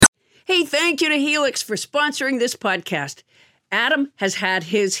Hey, thank you to Helix for sponsoring this podcast. Adam has had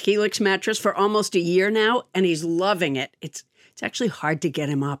his Helix mattress for almost a year now, and he's loving it. It's actually hard to get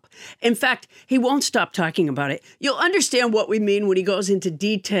him up. In fact, he won't stop talking about it. You'll understand what we mean when he goes into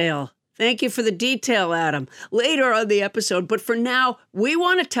detail. Thank you for the detail, Adam, later on the episode. But for now, we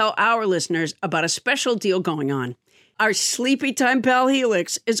want to tell our listeners about a special deal going on. Our Sleepy Time Pal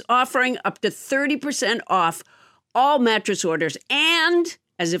Helix is offering up to 30% off all mattress orders. And,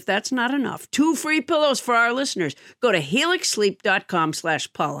 as if that's not enough, 2 free pillows for our listeners. Go to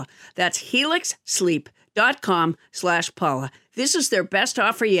helixsleep.com/Paula. That's helixsleep.com/Paula. This is their best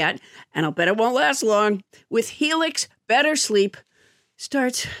offer yet, and I'll bet it won't last long. With Helix, better sleep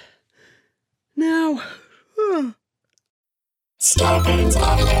starts now. Starburns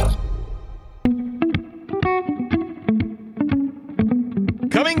Audio.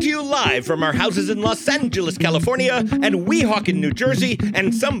 Coming to you live from our houses in Los Angeles, California, and Weehawken, New Jersey,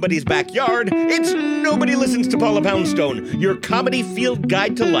 and somebody's backyard, it's Nobody Listens to Paula Poundstone, your comedy field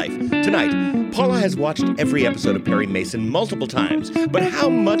guide to life. Tonight, Paula has watched every episode of Perry Mason multiple times, but how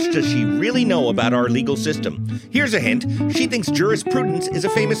much does she really know about our legal system? Here's a hint. She thinks jurisprudence is a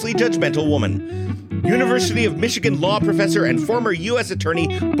famously judgmental woman. University of Michigan law professor and former U.S. Attorney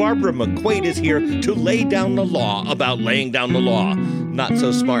Barbara McQuaid is here to lay down the law about laying down the law. Not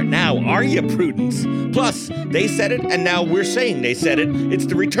so smart now, are you, Prudence? Plus, they said it, and now we're saying they said it. It's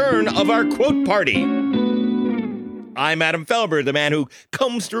the return of our quote party. I'm Adam Felber, the man who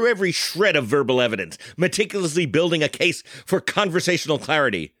combs through every shred of verbal evidence, meticulously building a case for conversational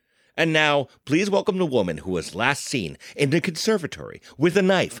clarity. And now, please welcome the woman who was last seen in the conservatory with a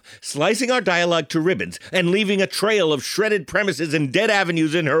knife, slicing our dialogue to ribbons and leaving a trail of shredded premises and dead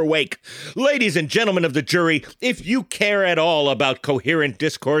avenues in her wake. Ladies and gentlemen of the jury, if you care at all about coherent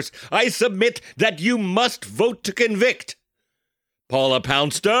discourse, I submit that you must vote to convict. Paula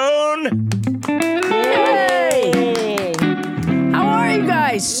Poundstone! Hey! How are you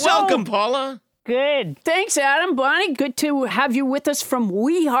guys? Welcome, Paula. Good. Thanks, Adam. Bonnie, good to have you with us from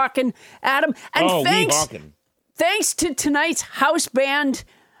Weehawken, Adam. And Weehawken. Thanks to tonight's house band,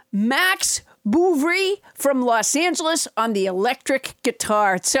 Max Bouvry from Los Angeles on the electric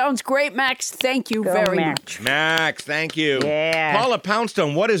guitar. It sounds great, Max. Thank you very much. Max, thank you. Yeah. Paula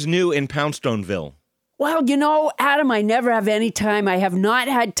Poundstone, what is new in Poundstoneville? Well, you know, Adam, I never have any time. I have not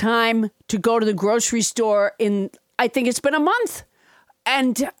had time to go to the grocery store I think it's been a month.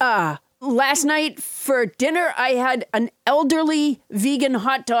 And, last night for dinner, I had an elderly vegan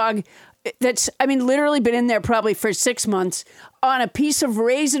hot dog that's, literally been in there probably for 6 months on a piece of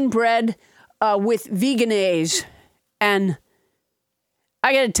raisin bread with veganese. And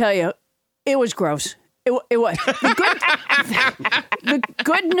I got to tell you, it was gross. It was. The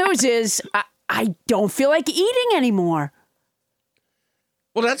good news is I don't feel like eating anymore.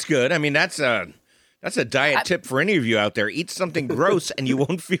 Well, that's good. That's a diet tip for any of you out there. Eat something gross and you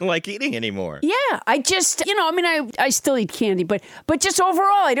won't feel like eating anymore. Yeah, I just, I still eat candy, but just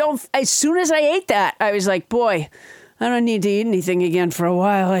overall, as soon as I ate that, I was like, boy, I don't need to eat anything again for a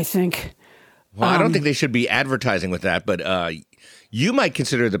while, I think. Well, I don't think they should be advertising with that, but you might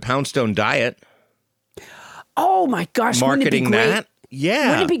consider the Poundstone diet. Oh my gosh. Marketing that? Yeah.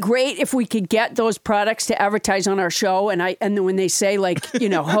 Wouldn't it be great if we could get those products to advertise on our show? And then when they say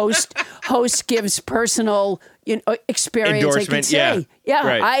host gives personal experience, endorsement, I could say, yeah,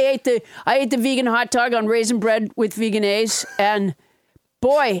 right. I ate the vegan hot dog on raisin bread with veganese, and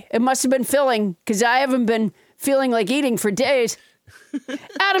boy, it must have been filling because I haven't been feeling like eating for days.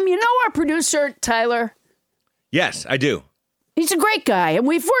 Adam, you know our producer Tyler? Yes, I do. He's a great guy, and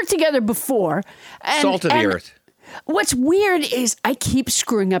we've worked together before. Salt of the earth. What's weird is I keep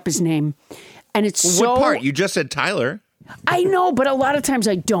screwing up his name, and it's What part? You just said Tyler. I know, but a lot of times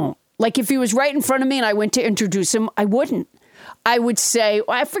I don't. Like if he was right in front of me and I went to introduce him, I wouldn't. I would say,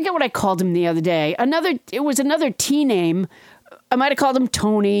 I forget what I called him the other day. It was another T name. I might have called him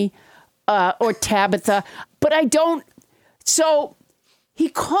Tony or Tabitha, but I don't. So he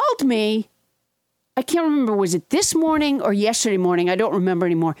called me. I can't remember, was it this morning or yesterday morning? I don't remember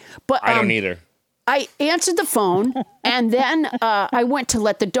anymore. But I don't either. I answered the phone, and then I went to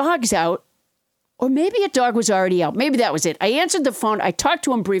let the dogs out, or maybe a dog was already out. Maybe that was it. I answered the phone. I talked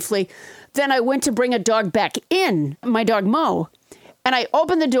to him briefly. Then I went to bring a dog back in, my dog Mo, and I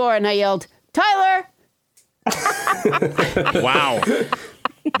opened the door and I yelled, Tyler! Wow.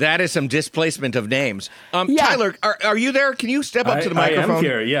 That is some displacement of names. Yeah. Tyler, are you there? Can you step up to the microphone? I am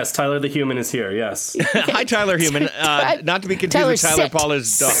here, yes. Tyler the Human is here, yes. Hi, Tyler Human. Not to be confused with Tyler sit.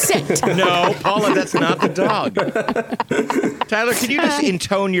 Paula's dog. Sit. No, Paula, that's not the dog. Tyler, can you just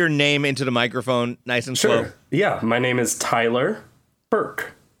intone your name into the microphone nice and slow? Sure. Yeah, my name is Tyler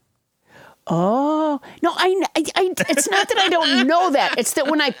Burke. Oh no! It's not that I don't know that. It's that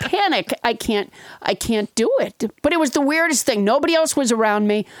when I panic, I can't do it. But it was the weirdest thing. Nobody else was around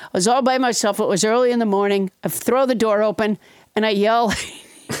me. I was all by myself. It was early in the morning. I throw the door open and I yell,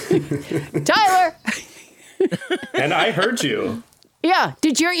 "Tyler!" And I heard you. Yeah.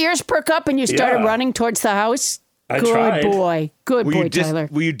 Did your ears perk up and you started running towards the house? I Good tried. boy. Good boy, Tyler.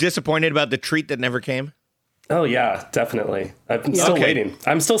 Were you disappointed about the treat that never came? Oh, yeah, definitely. I'm still waiting.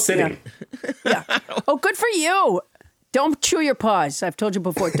 I'm still sitting. Yeah. Oh, good for you. Don't chew your paws. I've told you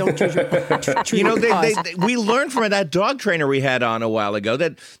before. Don't chew your paws. You know, we learned from that dog trainer we had on a while ago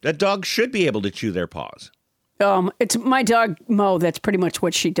that dogs should be able to chew their paws. It's my dog Mo. That's pretty much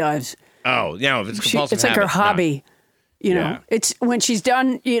what she does. Oh, if it's compulsive it's like her hobby. You know, it's when she's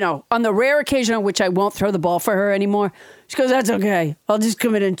done, on the rare occasion on which I won't throw the ball for her anymore, she goes, "That's okay. I'll just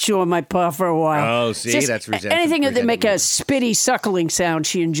come in and chew on my paw for a while." Oh, see, that's resentment. Anything that make a spitty, suckling sound,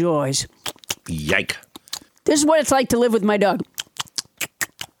 she enjoys. Yike. This is what it's like to live with my dog.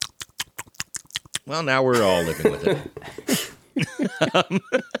 Well, now we're all living with it.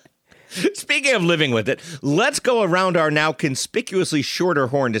 Speaking of living with it, let's go around our now conspicuously shorter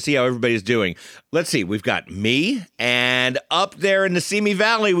horn to see how everybody's doing. Let's see. We've got me, and up there in the Simi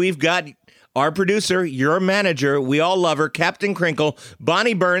Valley, we've got our producer, your manager. We all love her, Captain Crinkle,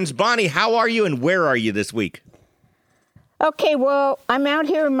 Bonnie Burns. Bonnie, how are you, and where are you this week? Okay, well, I'm out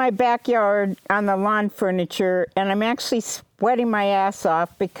here in my backyard on the lawn furniture, and I'm actually sweating my ass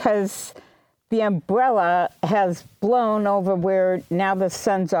off because the umbrella has blown over where now the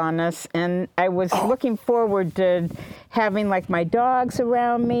sun's on us, and I was looking forward to having like my dogs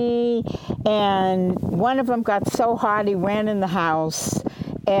around me, and one of them got so hot he ran in the house,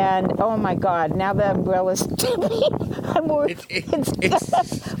 and oh my God, now the umbrella's tipping. I'm worried. It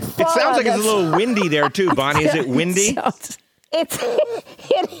sounds like it's a little windy there too, Bonnie. Is it windy? It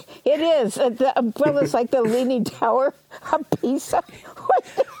is. The umbrella's like the Leaning Tower of Pisa.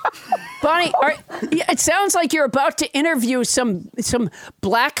 Bonnie, it sounds like you're about to interview some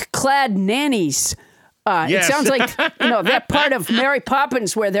black-clad nannies. Yes. It sounds like that part of Mary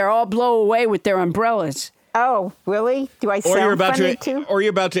Poppins where they're all blow away with their umbrellas. Oh, really? Do I sound funny too? Or you're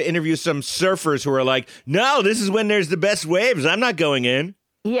about to interview some surfers who are like, "No, this is when there's the best waves. I'm not going in."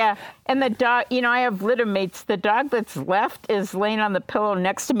 Yeah, and the dog, I have litter mates. The dog that's left is laying on the pillow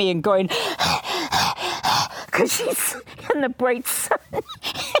next to me and going, because she's in the bright sun.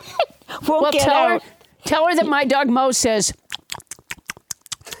 Won't get out. Tell her that my dog Mo says.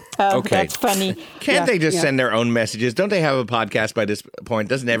 Oh, okay. That's funny. Can't they just send their own messages? Don't they have a podcast by this point?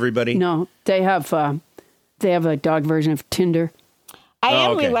 Doesn't everybody? No, they have a dog version of Tinder. I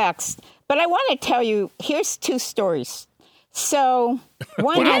am relaxed, but I want to tell you, here's two stories. So,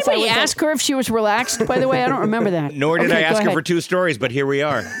 one did anybody ask her if she was relaxed, by the way? I don't remember that. Nor did I ask her for two stories, but here we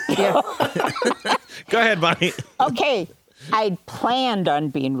are. Yeah. Go ahead, Bonnie. Okay. I planned on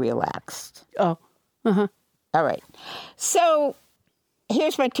being relaxed. Oh. Uh-huh. All right. So,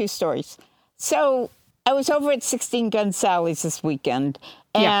 here's my two stories. So, I was over at 16 Gun Sally's this weekend,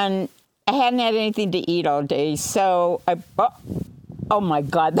 and I hadn't had anything to eat all day, so I bought... Oh, my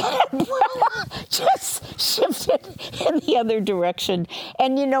God, that umbrella just shifted in the other direction.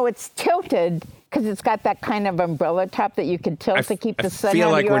 And, it's tilted because it's got that kind of umbrella top that you can tilt to keep the sun out of your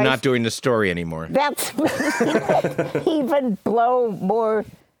eyes. I feel like we're not doing the story anymore. That's even blow more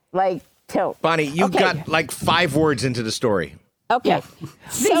like tilt. Bonnie, you got like 5 words into the story. Okay. Yeah.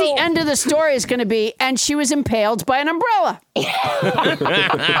 So, the end of the story is going to be, and she was impaled by an umbrella.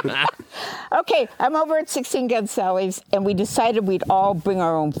 Okay, I'm over at 16 Gun Sally's, and we decided we'd all bring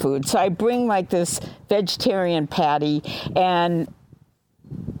our own food. So I bring like this vegetarian patty, and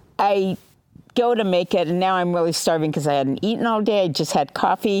I go to make it, and now I'm really starving because I hadn't eaten all day. I just had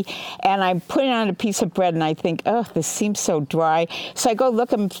coffee, and I'm putting on a piece of bread, and I think, oh, this seems so dry. So I go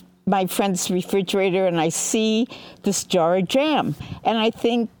look at my friend's refrigerator, and I see this jar of jam. And I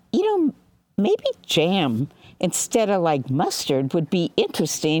think, maybe jam instead of like mustard would be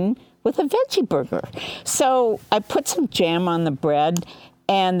interesting with a veggie burger. So I put some jam on the bread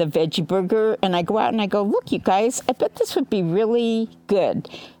and the veggie burger, and I go out and I go, look, you guys, I bet this would be really good.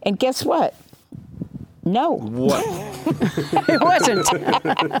 And guess what? No. What? It wasn't.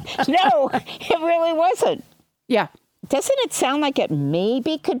 No, it really wasn't. Yeah. Doesn't it sound like it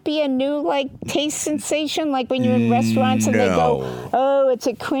maybe could be a new, taste sensation? Like when you're in restaurants and they go, oh, it's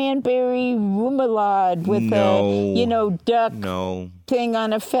a cranberry remoulade with a, duck thing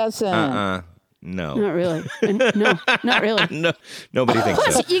on a pheasant. No. Not really. No, not really. No, nobody thinks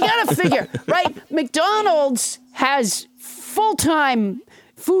so. Plus, you got to figure, right? McDonald's has full-time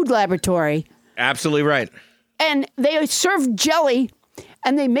food laboratory. Absolutely right. And they serve jelly.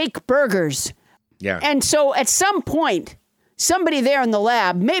 and they make burgers. Yeah. And so at some point, somebody there in the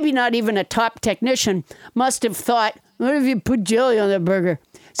lab, maybe not even a top technician, must have thought, what if you put jelly on the burger?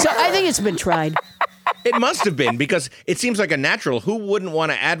 So I think it's been tried. It must have been, because it seems like a natural. Who wouldn't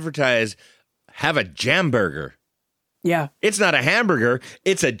want to advertise, have a jam burger? Yeah. It's not a hamburger,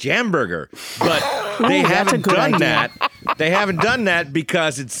 it's a jam burger. But they Ooh, that's a haven't good done idea. that. They haven't done that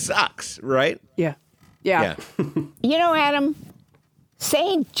because it sucks, right? Yeah. Yeah. You know, Adam,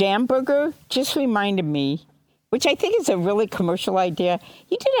 saying jam burger just reminded me, which I think is a really commercial idea.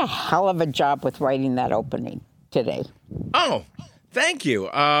 You did a hell of a job with writing that opening today. Oh, thank you.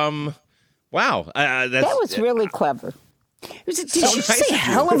 Wow. That was really clever. Did you nice say of you.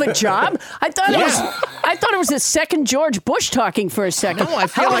 hell of a job? I thought it was the second George Bush talking for a second. No, I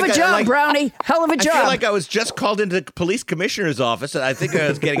feel hell like of a I- job, like- Brownie. Hell of a job. I feel like I was just called into the police commissioner's office, and I think I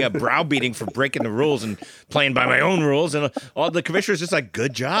was getting a browbeating for breaking the rules and playing by my own rules. And all the commissioner's just like,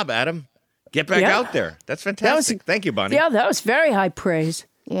 good job, Adam. Get back Yeah. out there. That's fantastic. Thank you, Bonnie. Yeah, that was very high praise.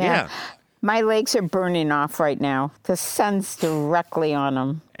 Yeah. My legs are burning off right now. The sun's directly on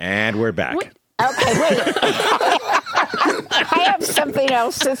them. And we're back. Okay, wait. I have something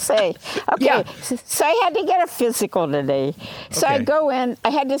else to say. Okay, Yeah. so I had to get a physical today. So I Okay. go in. I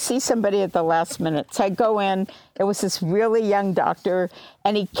had to see somebody at the last minute. So I go in. It was this really young doctor,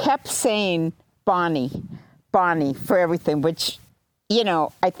 and he kept saying Bonnie for everything, which, you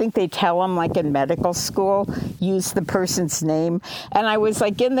know, I think they tell them, like in medical school, use the person's name. And I was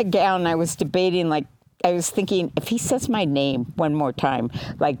like in the gown, I was debating, like, I was thinking, if he says my name one more time,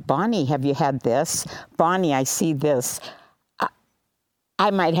 like, Bonnie, have you had this? Bonnie, I see this. I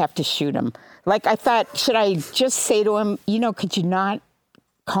might have to shoot him. Like, I thought, should I just say to him, you know, could you not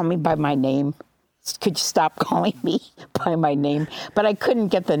call me by my name? Could you stop calling me by my name? But I couldn't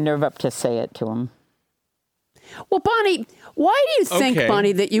get the nerve up to say it to him. Well, Bonnie, why do you think, Okay.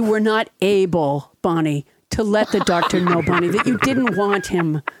 Bonnie, that you were not able, Bonnie, to let the doctor know, Bonnie, that you didn't want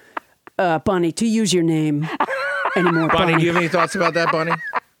him, Bonnie, to use your name anymore? Bonnie, do you have any thoughts about that, Bonnie?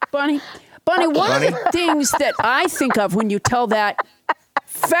 Bonnie, one of the things that I think of when you tell that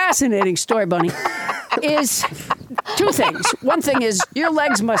fascinating story, Bonnie, is two things. One thing is your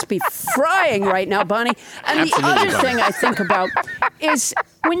legs must be frying right now, Bonnie. And the Absolutely, other Bonnie. thing I think about is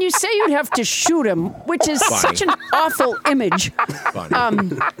when you say you'd have to shoot him, which is Bonnie. such an awful image.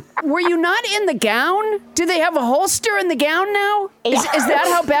 Bonnie. Were you not in the gown? Do they have a holster in the gown now? Is that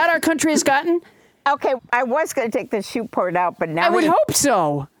how bad our country has gotten? Okay, I was going to take the shoe port out, but now I would hope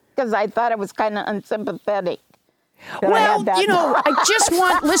so. because I thought it was kind of unsympathetic. that I Well, had that. you know, I just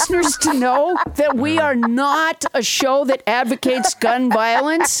want listeners to know that we are not a show that advocates gun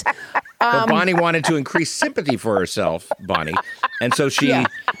violence. But Bonnie wanted to increase sympathy for herself, Bonnie, and so she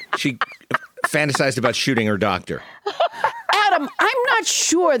fantasized about shooting her doctor. Adam, I'm not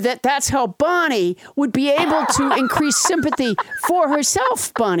sure that that's how Bonnie would be able to increase sympathy for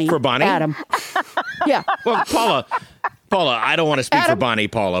herself, Bonnie. For Bonnie? Adam. Yeah. Well, Paula, I don't want to speak for Adam? Bonnie,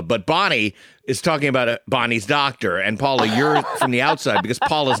 Paula, but Bonnie is talking about Bonnie's doctor, and Paula, you're from the outside because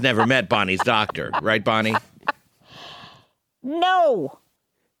Paula's never met Bonnie's doctor, right, Bonnie? No.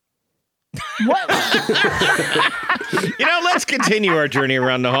 What? You know, let's continue our journey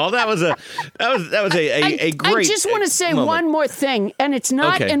around the hall. That was a great. I just want to say moment. one more thing, and it's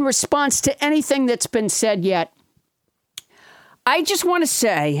not Okay. in response to anything that's been said yet. I just want to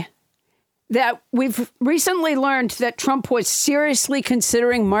say that we've recently learned that Trump was seriously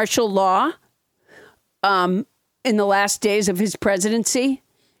considering martial law in the last days of his presidency.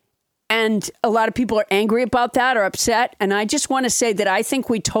 And a lot of people are angry about that or upset. And I just want to say that I think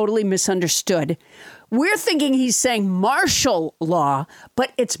we totally misunderstood. We're thinking he's saying martial law,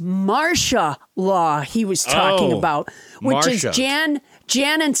 but it's Marsha law he was talking Oh, about, which is Marsha.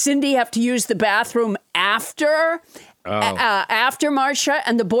 Jan and Cindy have to use the bathroom after Marsha,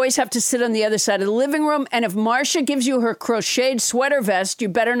 and the boys have to sit on the other side of the living room. And if Marsha gives you her crocheted sweater vest, you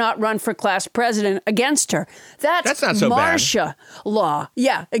better not run for class president against her. That's not so bad. Marsha law.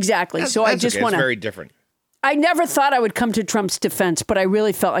 Yeah, exactly. So I That's just okay. want It's to. very different. I never thought I would come to Trump's defense, but I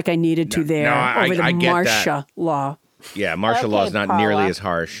really felt like I needed to there No, I over the get that. Marsha law. Yeah, martial law is Okay, not nearly Paula. as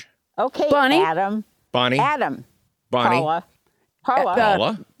harsh. Okay, Bonnie? Adam. Bonnie, Bonnie. Paula,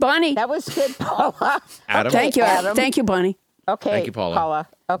 Paula. Bonnie, That was good, Paula. Adam. thank you. Adam. Thank you, Bonnie. Okay, Thank you, Paula.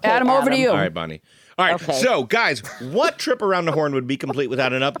 Okay, Adam, over to you. All right, Bonnie. All right, Okay. so guys, what trip around the horn would be complete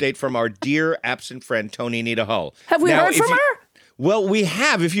without an update from our dear absent friend Tony Anita Hull? Have we Now, heard if from you- her? Well, we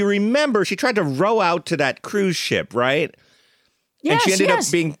have. If you remember, she tried to row out to that cruise ship, right? Yes, and she ended yes.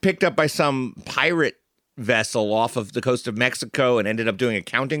 up being picked up by some pirate vessel off of the coast of Mexico and ended up doing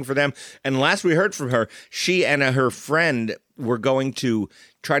accounting for them. And last we heard from her, she and her friend were going to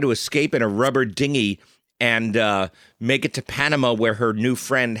try to escape in a rubber dinghy and make it to Panama, where her new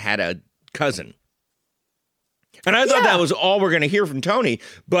friend had a cousin. And I thought that was all we're going to hear from Tony.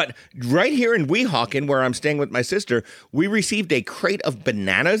 But right here in Weehawken, where I'm staying with my sister, we received a crate of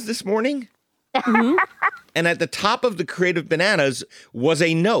bananas this morning. Mm-hmm. And at the top of the crate of bananas was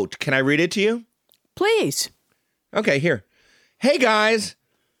a note. Can I read it to you? Please. Okay, here. Hey, guys.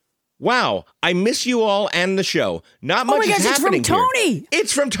 Wow, I miss you all and the show. Not much is happening here. It's from Tony.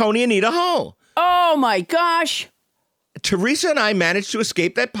 It's from Tony Anita Hull. Oh, my gosh. Teresa and I managed to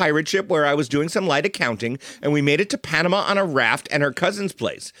escape that pirate ship where I was doing some light accounting, and we made it to Panama on a raft and her cousin's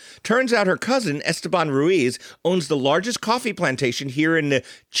place. Turns out her cousin, Esteban Ruiz, owns the largest coffee plantation here in the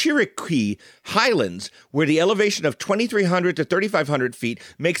Chiriquí Highlands, where the elevation of 2,300 to 3,500 feet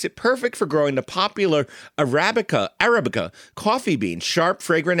makes it perfect for growing the popular Arabica coffee bean, sharp,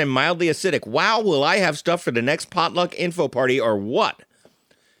 fragrant, and mildly acidic. Wow, will I have stuff for the next potluck info party or what?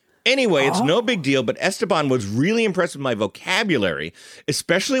 Anyway, it's no big deal, but Esteban was really impressed with my vocabulary,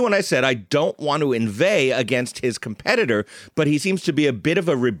 especially when I said I don't want to inveigh against his competitor, but he seems to be a bit of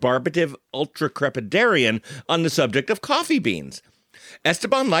a rebarbative ultra-crepidarian on the subject of coffee beans.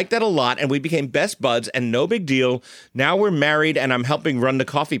 Esteban liked that a lot, and we became best buds, and no big deal. Now we're married, and I'm helping run the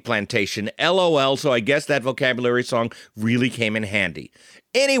coffee plantation. LOL, so I guess that vocabulary song really came in handy.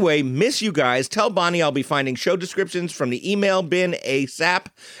 Anyway, miss you guys. Tell Bonnie I'll be finding show descriptions from the email bin ASAP,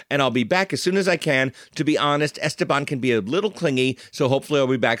 and I'll be back as soon as I can. To be honest, Esteban can be a little clingy, so hopefully I'll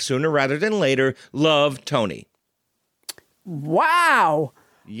be back sooner rather than later. Love, Tony. Wow.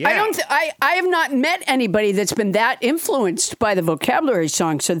 Yeah. I have not met anybody that's been that influenced by the vocabulary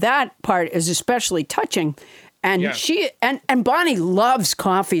song, so that part is especially touching. And she and Bonnie loves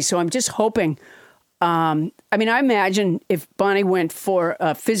coffee, so I'm just hoping. I imagine if Bonnie went for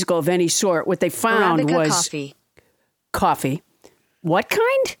a physical of any sort, what they found Arabica was coffee. What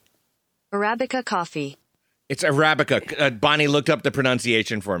kind? Arabica coffee. It's Arabica. Bonnie looked up the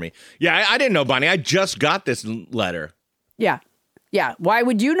pronunciation for me. Yeah, I didn't know, Bonnie. I just got this letter. Yeah. Why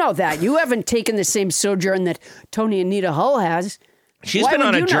would you know that? You haven't taken the same sojourn that Tony Anita Hull has. She's been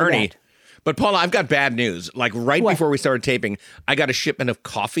on a journey. But Paula, I've got bad news. Like before we started taping, I got a shipment of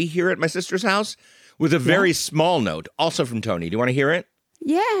coffee here at my sister's house with a very small note, also from Tony. Do you want to hear it?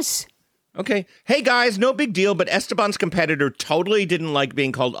 Yes. Okay. Hey, guys, no big deal, but Esteban's competitor totally didn't like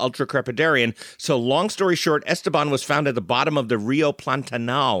being called ultra-crepidarian, so long story short, Esteban was found at the bottom of the Rio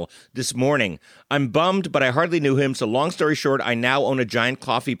Plantanal this morning. I'm bummed, but I hardly knew him, so long story short, I now own a giant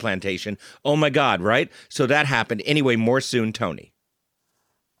coffee plantation. Oh, my God, right? So that happened. Anyway, more soon, Tony.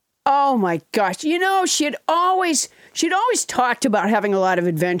 Oh, my gosh. You know, she'd always talked about having a lot of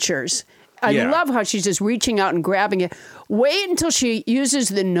adventures. I love how she's just reaching out and grabbing it. Wait until she uses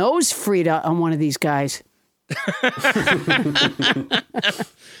the nose Frida on one of these guys.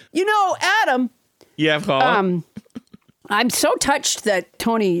 You know, Adam. Yeah, Paula? I'm so touched that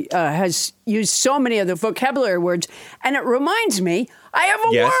Tony has used so many of the vocabulary words, and it reminds me, I have a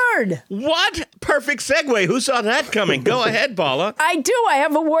word. What? Perfect segue. Who saw that coming? Go ahead, Paula. I do. I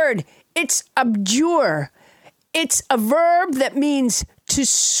have a word. It's abjure. It's a verb that means to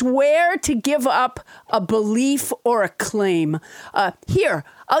swear to give up a belief or a claim. Here,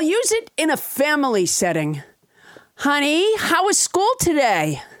 I'll use it in a family setting. Honey, how was school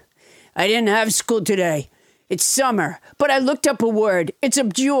today? I didn't have school today. It's summer, but I looked up a word. It's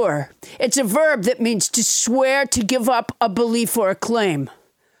abjure. It's a verb that means to swear to give up a belief or a claim.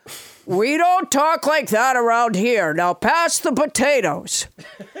 We don't talk like that around here. Now pass the potatoes.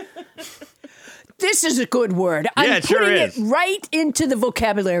 This is a good word. Yeah, I'm putting it right into the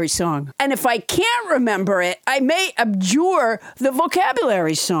vocabulary song. And if I can't remember it, I may abjure the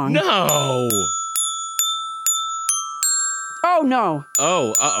vocabulary song. No. Oh, no.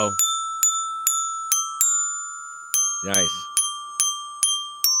 Oh, uh-oh. Nice.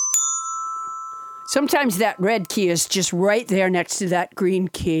 Sometimes that red key is just right there next to that green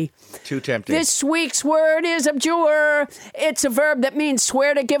key. Too tempting. This week's word is abjure. It's a verb that means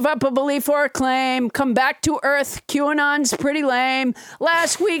swear to give up a belief or a claim. Come back to earth. QAnon's pretty lame.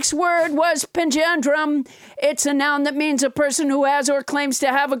 Last week's word was panjandrum. It's a noun that means a person who has or claims to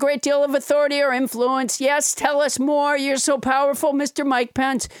have a great deal of authority or influence. Yes, tell us more. You're so powerful, Mr. Mike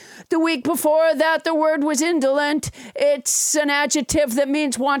Pence. The week before that, the word was indolent. It's an adjective that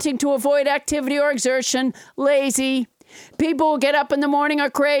means wanting to avoid activity or exertion. Lazy. People who get up in the morning are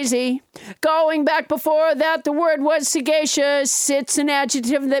crazy. Going back before that, the word was sagacious. It's an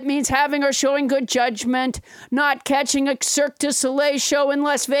adjective that means having or showing good judgment. Not catching a Cirque du Soleil show in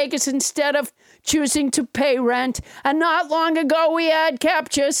Las Vegas instead of choosing to pay rent. And not long ago we had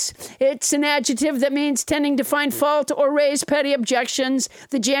captious. It's an adjective that means tending to find fault or raise petty objections.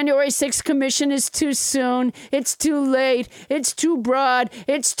 The January 6th commission is too soon. It's too late. It's too broad.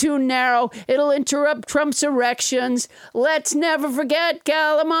 It's too narrow. It'll interrupt Trump's erections. Let's never forget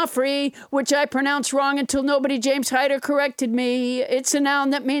Gallimaufry, which I pronounced wrong until nobody James Hyder corrected me. It's a noun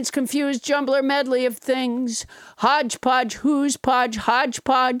that means confused jumbler medley of things. Hodgepodge, who's podge,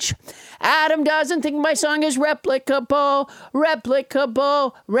 hodgepodge. Adam doesn't think my song is replicable,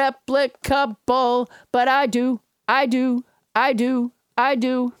 but I do.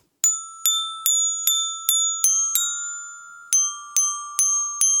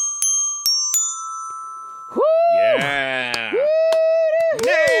 Woo! Yeah.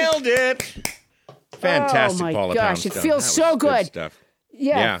 Nailed it. Fantastic, Oh my Paula gosh, it Poundstone. feels That so was good. Stuff.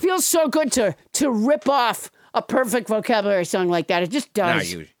 Yeah, it feels so good to rip off a perfect vocabulary song like that. It just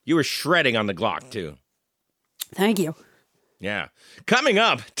does. No, you were shredding on the Glock, too. Thank you. Yeah. Coming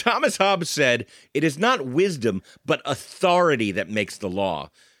up, Thomas Hobbes said, "It is not wisdom, but authority that makes the law."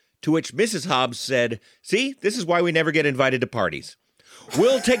 To which Mrs. Hobbes said, "See, this is why we never get invited to parties."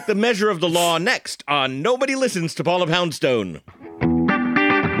 We'll take the measure of the law next on Nobody Listens to Paula Poundstone.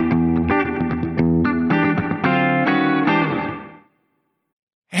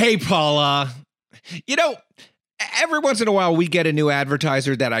 Hey, Paula. You know, every once in a while we get a new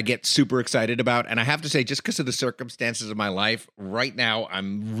advertiser that I get super excited about. And I have to say, just because of the circumstances of my life, right now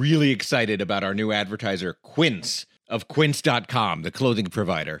I'm really excited about our new advertiser, Quince, of Quince.com, the clothing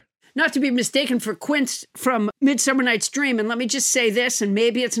provider. Not to be mistaken for Quince from Midsummer Night's Dream. And let me just say this, and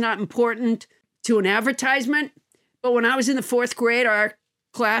maybe it's not important to an advertisement, but when I was in the 4th grade, our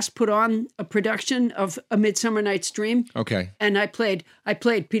class put on a production of A Midsummer Night's Dream. Okay. And I played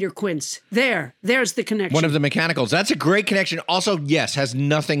Peter Quince. There's the connection. One of the mechanicals. That's a great connection. Also, yes, has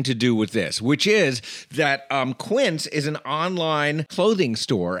nothing to do with this, which is that Quince is an online clothing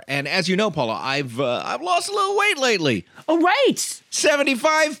store. And as you know, Paula, I've lost a little weight lately. Oh, right.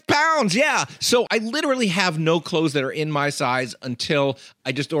 75 pounds, yeah. So I literally have no clothes that are in my size until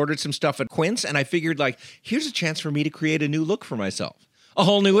I just ordered some stuff at Quince, and I figured, like, here's a chance for me to create a new look for myself. A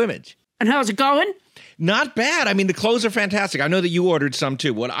whole new image. And how's it going? Not bad. I mean, the clothes are fantastic. I know that you ordered some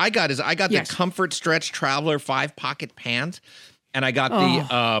too. What I got is the Comfort Stretch Traveler 5-pocket pants. And I got and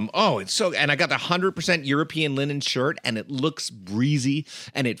I got the 100% European linen shirt, and it looks breezy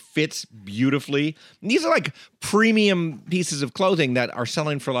and it fits beautifully. And these are like premium pieces of clothing that are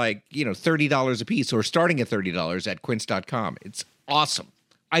selling for like, $30 a piece or starting at $30 at quince.com. It's awesome.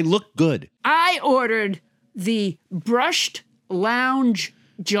 I look good. I ordered the brushed lounge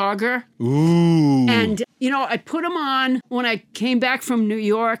jogger. Ooh. And, I put them on when I came back from New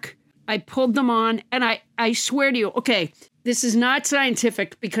York. I pulled them on, and I swear to you, okay, this is not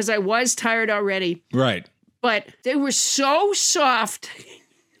scientific because I was tired already. Right. But they were so soft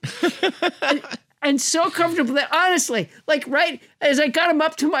and so comfortable that honestly, like right as I got them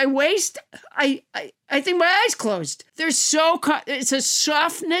up to my waist, I think my eyes closed. They're it's a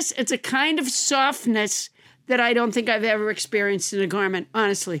softness. It's a kind of softness that I don't think I've ever experienced in a garment,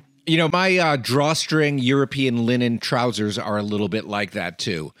 honestly. My drawstring European linen trousers are a little bit like that,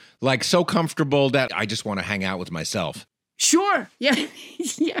 too. Like, so comfortable that I just want to hang out with myself. Sure. Yeah.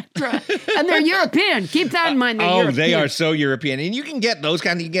 Yeah. And they're European. Keep that in mind. They're European. They are so European. And you can get those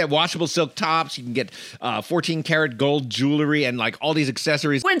you can get washable silk tops. You can get 14 karat gold jewelry and like all these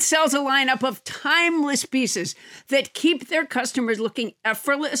accessories. Quince sells a lineup of timeless pieces that keep their customers looking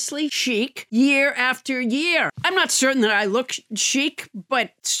effortlessly chic year after year. I'm not certain that I look chic, but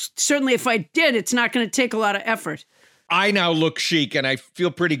certainly if I did, it's not going to take a lot of effort. I now look chic and I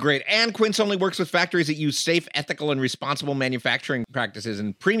feel pretty great. And Quince only works with factories that use safe, ethical, and responsible manufacturing practices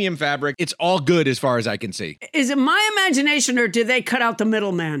and premium fabric. It's all good as far as I can see. Is it my imagination or do they cut out the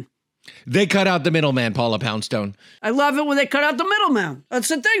middleman? They cut out the middleman, Paula Poundstone. I love it when they cut out the middleman. That's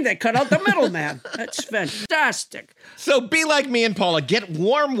the thing. They cut out the middleman. That's fantastic. So be like me and Paula. Get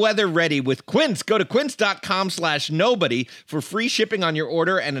warm weather ready with Quince. Go to quince.com/nobody for free shipping on your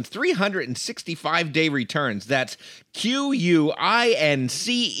order and a 365-day returns. That's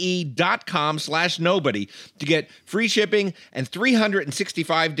QUINCE.com/nobody to get free shipping and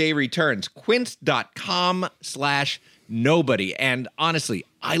 365-day returns. Quince.com/nobody. And honestly,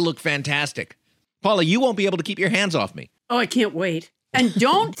 I look fantastic. Paula, you won't be able to keep your hands off me. Oh, I can't wait. And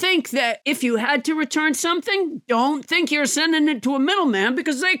don't think that if you had to return something, don't think you're sending it to a middleman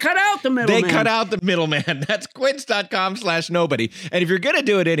because they cut out the middleman. They cut out the middleman. That's quince.com/nobody. And if you're going to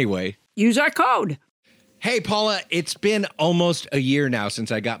do it anyway, use our code. Hey, Paula, it's been almost a year now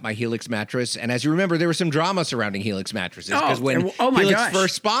since I got my Helix mattress. And as you remember, there was some drama surrounding Helix mattresses. Because when Helix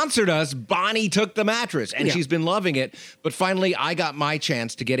first sponsored us, Bonnie took the mattress and she's been loving it. But finally, I got my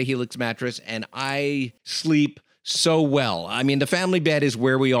chance to get a Helix mattress and I sleep so well. I mean, the family bed is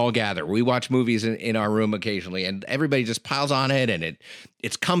where we all gather. We watch movies in our room occasionally and everybody just piles on it and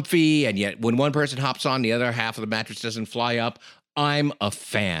it's comfy. And yet when one person hops on, the other half of the mattress doesn't fly up. I'm a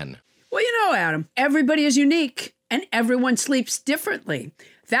fan. Well, you know, Adam, everybody is unique and everyone sleeps differently.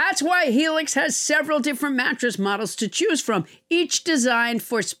 That's why Helix has several different mattress models to choose from, each designed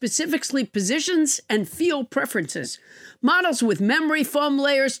for specific sleep positions and feel preferences. Models with memory foam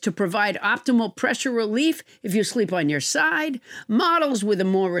layers to provide optimal pressure relief if you sleep on your side. Models with a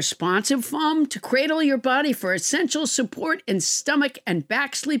more responsive foam to cradle your body for essential support in stomach and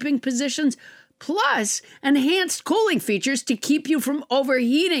back sleeping positions. Plus, enhanced cooling features to keep you from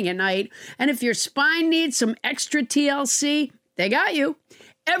overheating at night. And if your spine needs some extra TLC, they got you.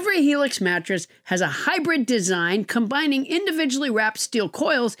 Every Helix mattress has a hybrid design combining individually wrapped steel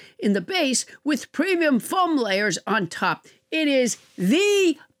coils in the base with premium foam layers on top. It is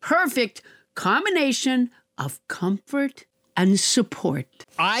the perfect combination of comfort and support.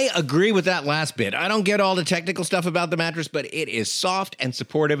 I agree with that last bit. I don't get all the technical stuff about the mattress, but it is soft and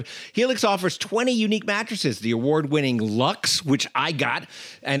supportive. Helix offers 20 unique mattresses, the award-winning Luxe, which I got,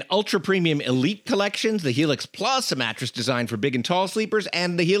 and ultra-premium Elite collections, the Helix Plus, a mattress designed for big and tall sleepers,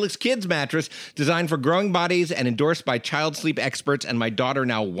 and the Helix Kids mattress, designed for growing bodies and endorsed by child sleep experts, and my daughter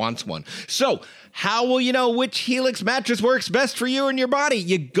now wants one. So, how will you know which Helix mattress works best for you and your body?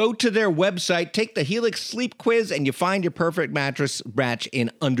 You go to their website, take the Helix sleep quiz, and you find your perfect mattress match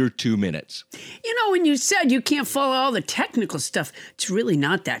in under 2 minutes. You know, when you said you can't follow all the technical stuff, it's really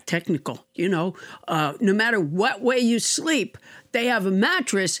not that technical. You know, no matter what way you sleep, they have a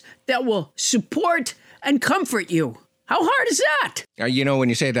mattress that will support and comfort you. How hard is that? You know, when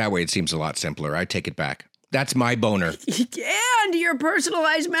you say it that way, it seems a lot simpler. I take it back. That's my boner. And your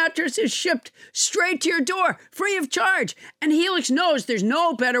personalized mattress is shipped straight to your door, free of charge. And Helix knows there's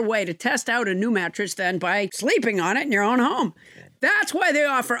no better way to test out a new mattress than by sleeping on it in your own home. That's why they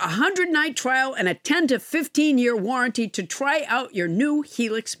offer a 100-night trial and a 10 to 15-year warranty to try out your new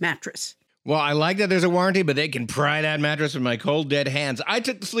Helix mattress. Well, I like that there's a warranty, but they can pry that mattress with my cold, dead hands. I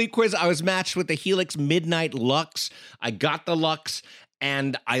took the sleep quiz. I was matched with the Helix Midnight Luxe. I got the Luxe.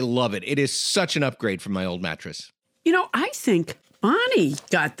 And I love it. It is such an upgrade from my old mattress. You know, I think Bonnie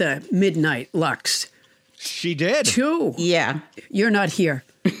got the Midnight Luxe. She did. Too. Yeah. You're not here.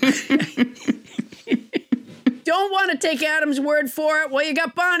 Don't want to take Adam's word for it? Well, you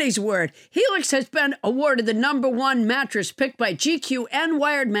got Bonnie's word. Helix has been awarded the #1 mattress picked by GQ and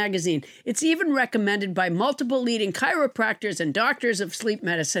Wired magazine. It's even recommended by multiple leading chiropractors and doctors of sleep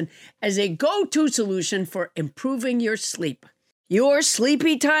medicine as a go-to solution for improving your sleep. Your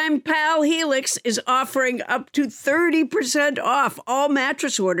sleepy time pal Helix is offering up to 30% off all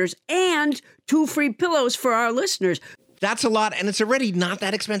mattress orders and 2 free pillows for our listeners. That's a lot, and it's already not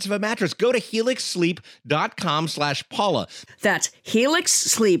that expensive a mattress. Go to helixsleep.com/Paula. That's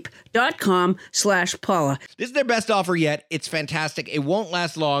helixsleep.com/Paula. This is their best offer yet. It's fantastic. It won't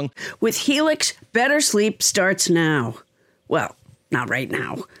last long. With Helix, better sleep starts now. Well, not right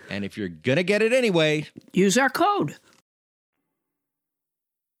now. And if you're going to get it anyway, use our code.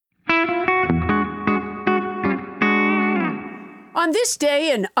 On this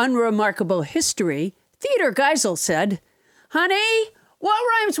day in unremarkable history, Theodore Geisel said, "Honey, what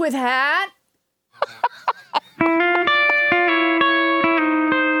rhymes with hat?"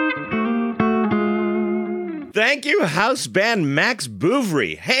 Thank you, house band Max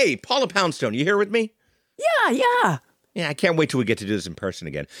Bouvry. Hey, Paula Poundstone, you here with me? Yeah. Yeah, I can't wait till we get to do this in person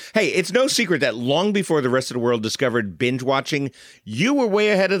again. Hey, it's no secret that long before the rest of the world discovered binge watching, you were way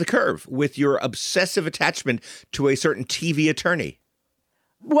ahead of the curve with your obsessive attachment to a certain TV attorney.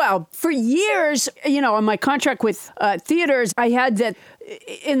 Well, for years, you know, on my contract with theaters, I had that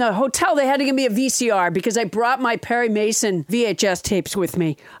in the hotel, they had to give me a VCR because I brought my Perry Mason VHS tapes with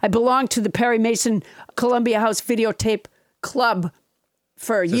me. I belonged to the Perry Mason Columbia House Videotape Club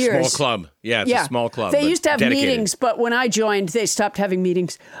for years. It's a small club. Yeah, it's a small club. They used to have dedicated meetings, but when I joined, they stopped having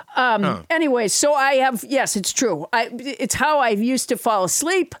meetings. Anyway, so I have, yes, it's true. It's how I used to fall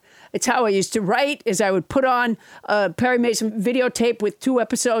asleep. It's how I used to write, is I would put on a Perry Mason videotape with 2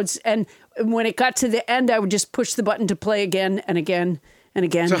 episodes, and when it got to the end, I would just push the button to play again and again and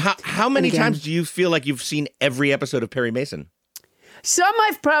again. So how many times do you feel like you've seen every episode of Perry Mason? Some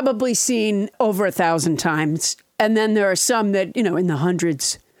I've probably seen over 1,000 times. And then there are some that, you know, in the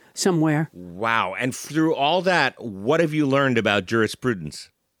hundreds somewhere. Wow. And through all that, what have you learned about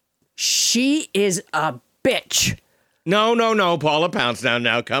jurisprudence? She is a bitch. No, Paula Poundstone.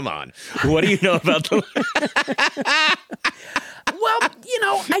 Now, come on. What do you know about the... Well,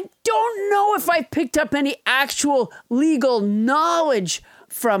 I don't know if I picked up any actual legal knowledge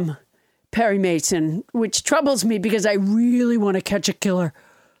from Perry Mason, which troubles me because I really want to catch a killer.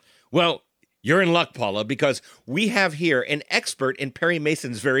 Well, you're in luck, Paula, because we have here an expert in Perry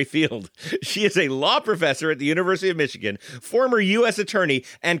Mason's very field. She is a law professor at the University of Michigan, former U.S. attorney,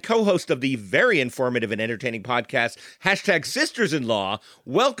 and co-host of the very informative and entertaining podcast, #Sisters-in-Law.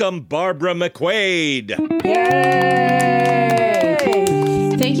 Welcome, Barbara McQuaid. Yay!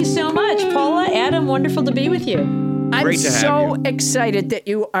 Thank you so much, Paula. Adam, wonderful to be with you. I'm so excited that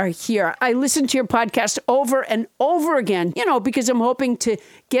you are here. I listen to your podcast over and over again, because I'm hoping to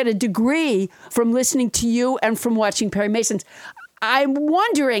get a degree from listening to you and from watching Perry Mason's. I'm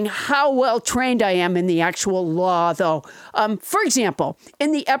wondering how well trained I am in the actual law, though. For example,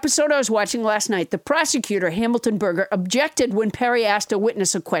 in the episode I was watching last night, the prosecutor, Hamilton Berger, objected when Perry asked a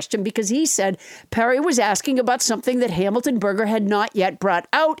witness a question because he said Perry was asking about something that Hamilton Berger had not yet brought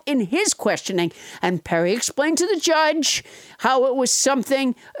out in his questioning. And Perry explained to the judge how it was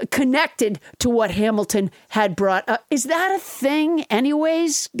something connected to what Hamilton had brought up. Is that a thing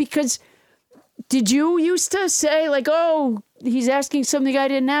anyways? Because did you used to say, he's asking something I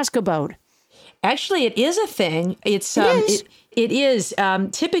didn't ask about? Actually, it is a thing. It is.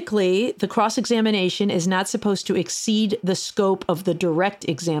 Typically, the cross-examination is not supposed to exceed the scope of the direct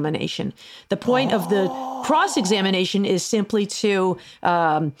examination. The point of the cross-examination is simply to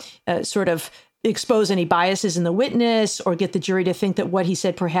sort of expose any biases in the witness or get the jury to think that what he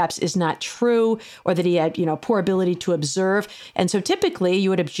said perhaps is not true or that he had, poor ability to observe. And so typically you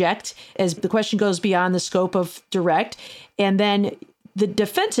would object as the question goes beyond the scope of direct. And then the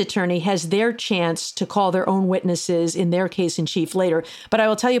defense attorney has their chance to call their own witnesses in their case in chief later. But I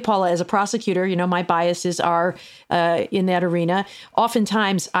will tell you, Paula, as a prosecutor, my biases are in that arena.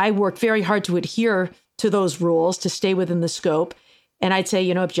 Oftentimes I work very hard to adhere to those rules to stay within the scope. And I'd say,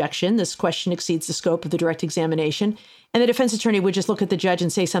 objection, this question exceeds the scope of the direct examination. And the defense attorney would just look at the judge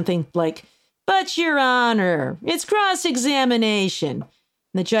and say something like, "But Your Honor, it's cross-examination." And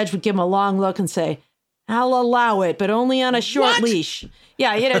the judge would give him a long look and say, "I'll allow it, but only on a short leash."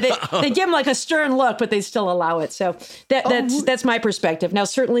 Yeah, they give him like a stern look, but they still allow it. So that's my perspective. Now,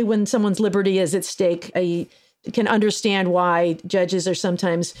 certainly when someone's liberty is at stake, I can understand why judges are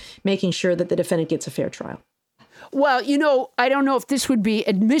sometimes making sure that the defendant gets a fair trial. Well, I don't know if this would be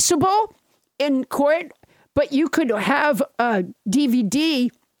admissible in court, but you could have a DVD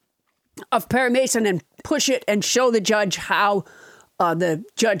of Perry Mason and push it and show the judge how the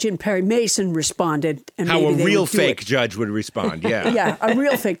judge in Perry Mason responded. And how a real fake judge would respond, yeah. Yeah, a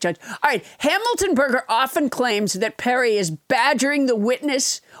real fake judge. All right, Hamilton Berger often claims that Perry is badgering the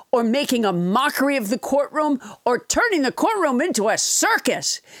witness or making a mockery of the courtroom or turning the courtroom into a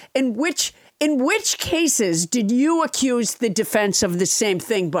circus. In which cases did you accuse the defense of the same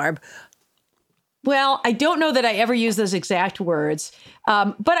thing, Barb? Well, I don't know that I ever use those exact words,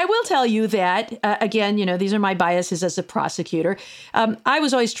 but I will tell you that, again, these are my biases as a prosecutor. I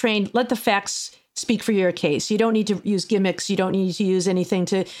was always trained, let the facts speak for your case. You don't need to use gimmicks. You don't need to use anything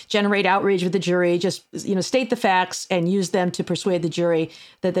to generate outrage with the jury. Just, state the facts and use them to persuade the jury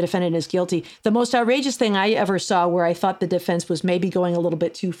that the defendant is guilty. The most outrageous thing I ever saw where I thought the defense was maybe going a little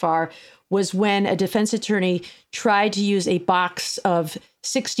bit too far was when a defense attorney tried to use a box of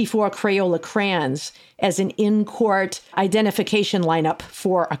 64 Crayola crayons as an in-court identification lineup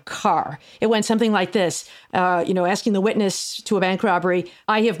for a car. It went something like this, asking the witness to a bank robbery,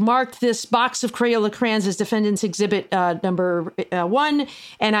 "I have marked this box of Crayola crayons as defendant's exhibit number 1,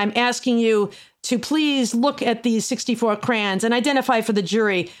 and I'm asking you to please look at these 64 crayons and identify for the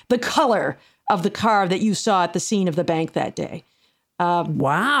jury the color of the car that you saw at the scene of the bank that day."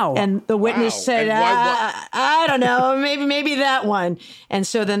 Wow. And the witness said, I don't know, maybe that one. And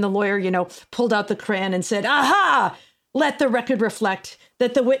so then the lawyer, pulled out the crayon and said, "Aha, let the record reflect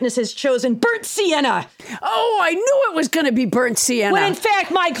that the witness has chosen burnt sienna." Oh, I knew it was going to be burnt sienna. When in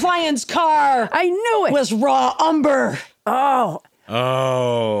fact, my client's car I knew it was raw umber. Oh.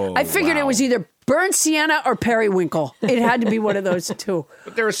 I figured it was either burnt sienna or periwinkle. It had to be one of those two.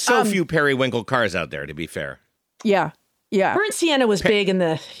 But there are so few periwinkle cars out there, to be fair. Yeah. Yeah. Burnt sienna was big in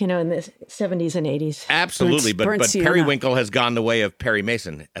the 70s and 80s. Absolutely, but periwinkle has gone the way of Perry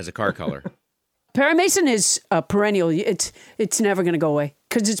Mason as a car color. Perry Mason is a perennial. It's never going to go away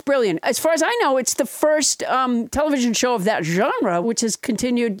because it's brilliant. As far as I know, it's the first television show of that genre, which has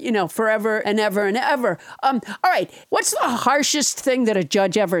continued, forever and ever and ever. All right. What's the harshest thing that a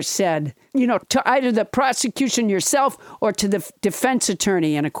judge ever said, to either the prosecution yourself or to the defense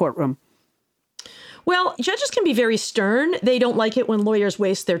attorney in a courtroom? Well, judges can be very stern. They don't like it when lawyers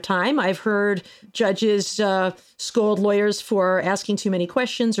waste their time. I've heard judges scold lawyers for asking too many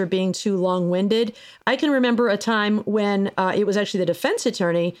questions or being too long-winded. I can remember a time when it was actually the defense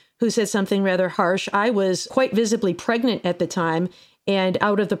attorney who said something rather harsh. I was quite visibly pregnant at the time, and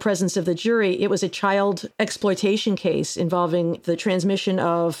out of the presence of the jury, it was a child exploitation case involving the transmission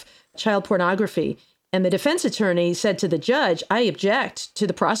of child pornography. And the defense attorney said to the judge, I object to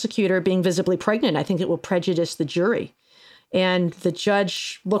the prosecutor being visibly pregnant. I think it will prejudice the jury. And the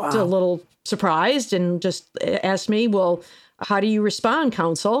judge looked a little surprised and just asked me, well, how do you respond,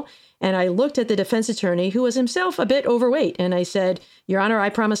 counsel? And I looked at the defense attorney, who was himself a bit overweight. And I said, Your Honor, I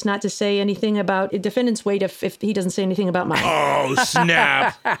promise not to say anything about a defendant's weight if he doesn't say anything about mine. Oh,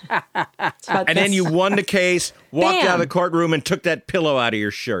 snap. And then you won the case, walked out of the courtroom, and took that pillow out of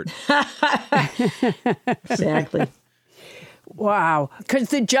your shirt. Exactly. Wow. Because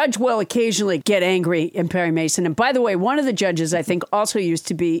the judge will occasionally get angry in Perry Mason. And by the way, one of the judges, I think, also used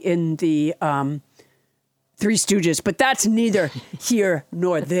to be in the Three Stooges, but that's neither here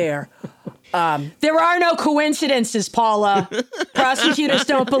nor there. There are no coincidences, Paula. Prosecutors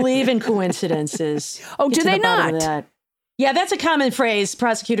don't believe in coincidences. Oh, do they not? Yeah, that's a common phrase.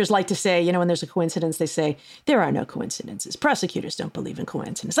 Prosecutors like to say, when there's a coincidence, they say, there are no coincidences. Prosecutors don't believe in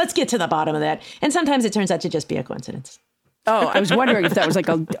coincidence. Let's get to the bottom of that. And sometimes it turns out to just be a coincidence. Oh, I was wondering if that was like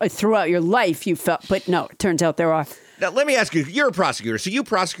a throughout your life you felt, but no, it turns out there are. Now, let me ask you, you're a prosecutor, so you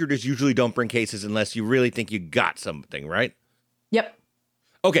prosecutors usually don't bring cases unless you really think you got something, right? Yep.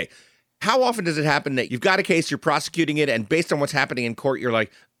 Okay. How often does it happen that you've got a case, you're prosecuting it, and based on what's happening in court, you're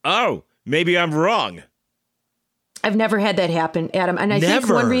like, oh, maybe I'm wrong? I've never had that happen, Adam. And I think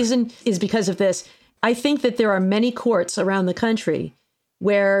one reason is because of this. I think that there are many courts around the country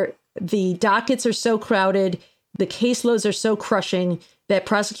where the dockets are so crowded, the caseloads are so crushing that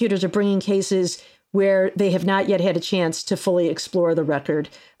prosecutors are bringing cases where they have not yet had a chance to fully explore the record.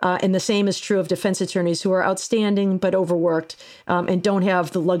 And the same is true of defense attorneys who are outstanding but overworked and don't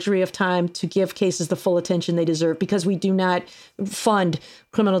have the luxury of time to give cases the full attention they deserve, because we do not fund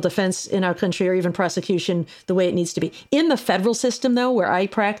criminal defense in our country or even prosecution the way it needs to be. In the federal system, though, where I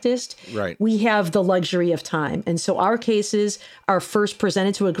practiced, we have the luxury of time. And so our cases are first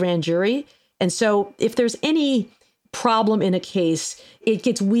presented to a grand jury. And so if there's any problem in a case, it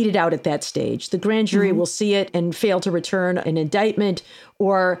gets weeded out at that stage. The grand jury will see it and fail to return an indictment.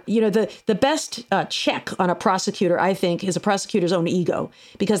 Or, the best check on a prosecutor, I think, is a prosecutor's own ego,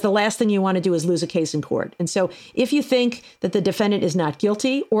 because the last thing you want to do is lose a case in court. And so if you think that the defendant is not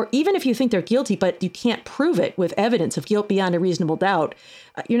guilty, or even if you think they're guilty, but you can't prove it with evidence of guilt beyond a reasonable doubt,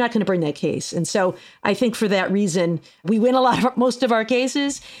 you're not going to bring that case. And so I think for that reason, we win most of our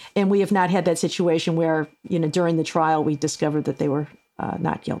cases, and we have not had that situation where, during the trial, we discovered that they were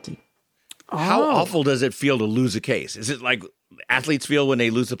not guilty. How awful does it feel to lose a case? Is it like athletes feel when they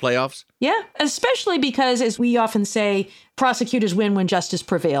lose the playoffs? Yeah, especially because, as we often say, prosecutors win when justice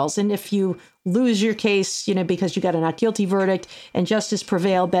prevails. And if you lose your case, because you got a not guilty verdict and justice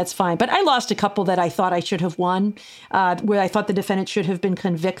prevailed, that's fine. But I lost a couple that I thought I should have won, where I thought the defendant should have been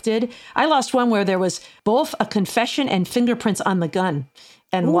convicted. I lost one where there was both a confession and fingerprints on the gun.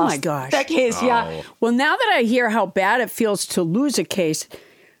 And oh lost my gosh. that case, yeah. Well, now that I hear how bad it feels to lose a case,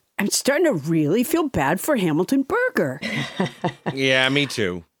 I'm starting to really feel bad for Hamilton Berger. Yeah, me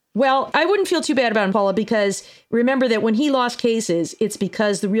too. Well, I wouldn't feel too bad about him, Paula, because remember that when he lost cases, it's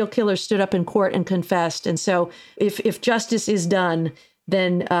because the real killer stood up in court and confessed. And so if justice is done,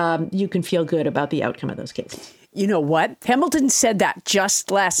 then you can feel good about the outcome of those cases. You know what? Hamilton said that just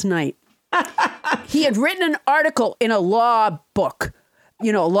last night. He had written an article in a law book,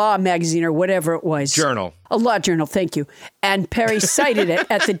 a law magazine or whatever it was. Journal. A law journal, thank you. And Perry cited it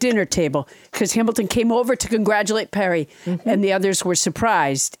at the dinner table because Hamilton came over to congratulate Perry, and the others were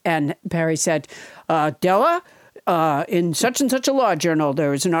surprised. And Perry said, Della, in such and such a law journal,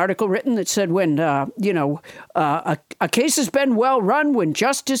 there was an article written that said when, a case has been well run when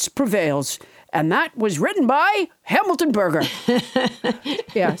justice prevails. And that was written by Hamilton Berger.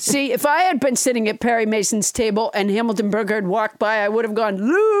 Yeah. See, if I had been sitting at Perry Mason's table and Hamilton Berger had walked by, I would have gone,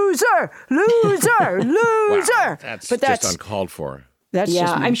 loser, loser, loser. Wow, that's just uncalled for.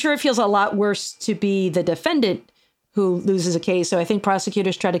 I'm sure it feels a lot worse to be the defendant who loses a case. So I think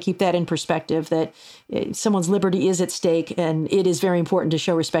prosecutors try to keep that in perspective, that someone's liberty is at stake, and it is very important to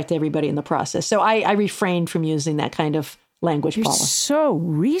show respect to everybody in the process. So I refrained from using that kind of language, You're Paula. So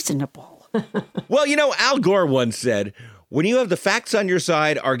reasonable. Well, Al Gore once said, when you have the facts on your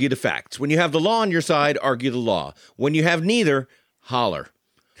side, argue the facts. When you have the law on your side, argue the law. When you have neither, holler.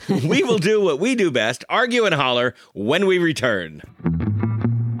 We will do what we do best, argue and holler, when we return.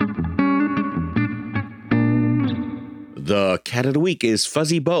 The cat of the week is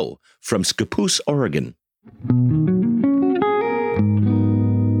Fuzzy Bo from Scappoose, Oregon.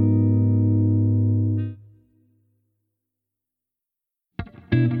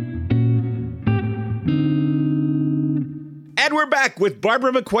 And we're back with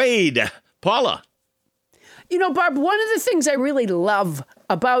Barbara McQuaid. Paula. You know, Barb, one of the things I really love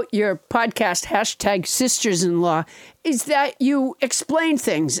about your podcast, #Sisters-in-Law, is that you explain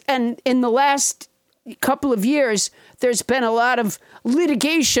things. And in the last couple of years, there's been a lot of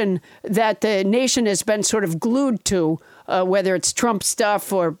litigation that the nation has been sort of glued to, whether it's Trump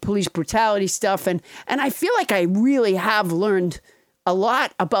stuff or police brutality stuff. And I feel like I really have learned a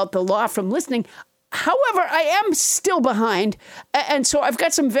lot about the law from listening. However, I am still behind. And so I've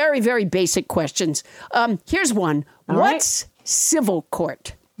got some very, very basic questions. Here's one. What's civil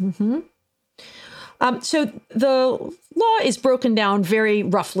court? Mm-hmm. So the law is broken down very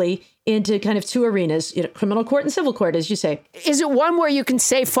roughly into kind of two arenas, criminal court and civil court, as you say. Is it one where you can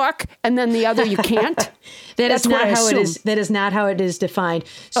say fuck and then the other you can't? That's not how it is. That is not how it is defined.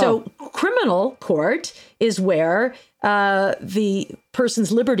 So criminal court is where the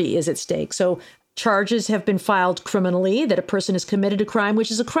person's liberty is at stake. So charges have been filed criminally that a person has committed a crime, which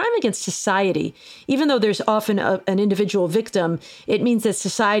is a crime against society. Even though there's often an individual victim, it means that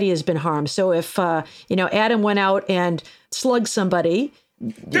society has been harmed. So if, Adam went out and slugged somebody.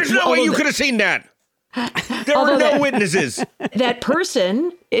 There's no way you could have seen that. There were no witnesses. That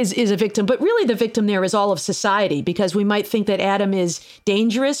person is a victim, but really the victim there is all of society, because we might think that Adam is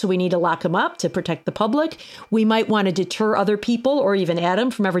dangerous, so we need to lock him up to protect the public. We might want to deter other people or even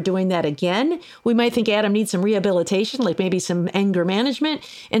Adam from ever doing that again. We might think Adam needs some rehabilitation, like maybe some anger management.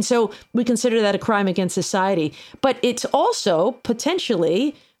 And so we consider that a crime against society. But it's also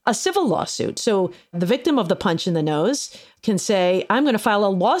potentially a civil lawsuit. So the victim of the punch in the nose can say, I'm going to file a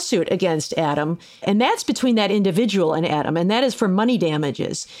lawsuit against Adam. And that's between that individual and Adam. And that is for money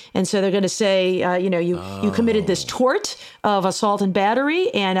damages. And so they're going to say, you committed this tort of assault and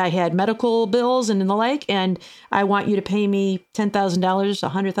battery, and I had medical bills and the like, and I want you to pay me $10,000,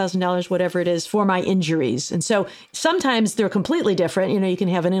 $100,000, whatever it is, for my injuries. And so sometimes they're completely different. You can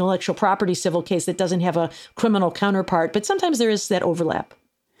have an intellectual property civil case that doesn't have a criminal counterpart, but sometimes there is that overlap.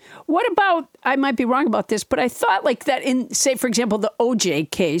 What about, I might be wrong about this, but I thought like that in, say, for example, the OJ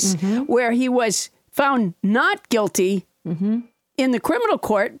case, where he was found not guilty in the criminal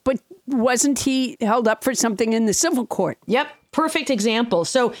court, but wasn't he held up for something in the civil court? Yep. Perfect example.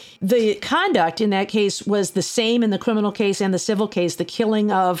 So the conduct in that case was the same in the criminal case and the civil case, the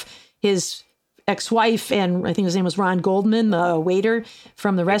killing of his ex-wife, and I think his name was Ron Goldman, the waiter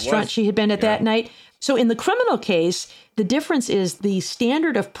from the restaurant she had been at that night. So in the criminal case, the difference is the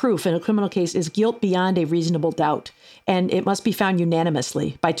standard of proof in a criminal case is guilt beyond a reasonable doubt, and it must be found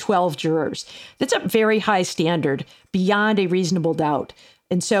unanimously by 12 jurors. That's a very high standard, beyond a reasonable doubt.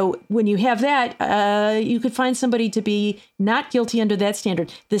 And so when you have that, you could find somebody to be not guilty under that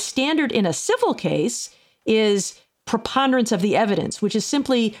standard. The standard in a civil case is preponderance of the evidence, which is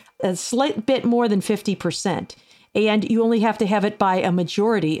simply a slight bit more than 50%. And you only have to have it by a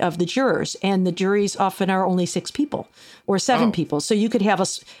majority of the jurors. And the juries often are only 6 people or 7 people. So you could have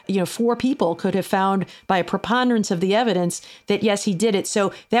 4 people could have found by a preponderance of the evidence that, yes, he did it.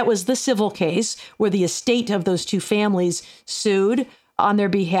 So that was the civil case where the estate of those 2 families sued on their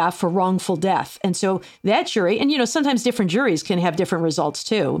behalf for wrongful death. And so that jury, and, sometimes different juries can have different results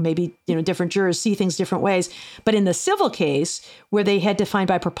too. Maybe, different jurors see things different ways. But in the civil case, where they had to find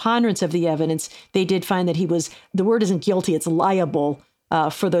by preponderance of the evidence, they did find that he was, the word isn't guilty, it's liable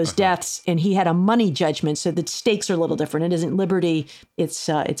for those deaths. And he had a money judgment. So the stakes are a little different. It isn't liberty,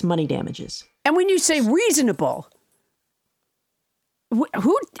 it's money damages. And when you say reasonable,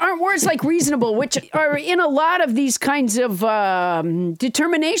 who aren't words like reasonable, which are in a lot of these kinds of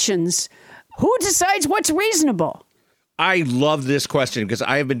determinations? Who decides what's reasonable? I love this question because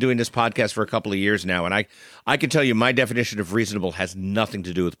I have been doing this podcast for a couple of years now, and I can tell you my definition of reasonable has nothing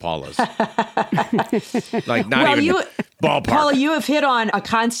to do with Paula's. Like not even ballpark. Paula, you have hit on a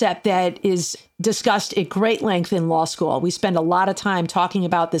concept that is discussed at great length in law school. We spend a lot of time talking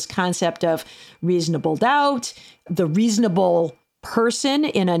about this concept of reasonable doubt, the reasonable person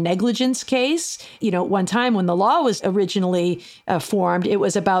in a negligence case. One time when the law was originally formed, it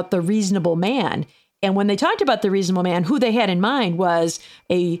was about the reasonable man. And when they talked about the reasonable man, who they had in mind was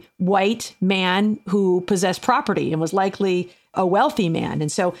a white man who possessed property and was likely a wealthy man.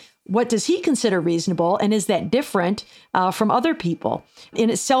 And so what does he consider reasonable? And is that different from other people?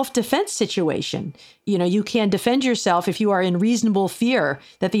 In a self-defense situation, you can defend yourself if you are in reasonable fear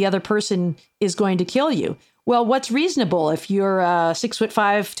that the other person is going to kill you. Well, what's reasonable? If you're a 6'5",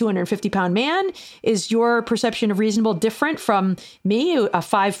 250-pound man, is your perception of reasonable different from me, a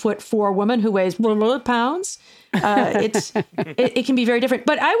 5'4" woman who weighs pounds? It can be very different.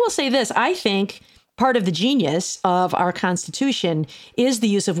 But I will say this: I think part of the genius of our Constitution is the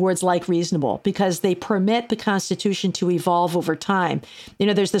use of words like reasonable, because they permit the Constitution to evolve over time.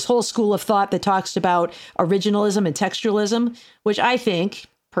 There's this whole school of thought that talks about originalism and textualism, which I think,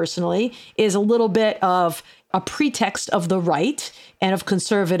 personally, is a little bit of a pretext of the right and of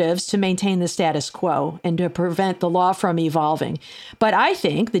conservatives to maintain the status quo and to prevent the law from evolving. But I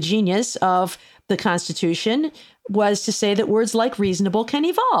think the genius of the Constitution was to say that words like reasonable can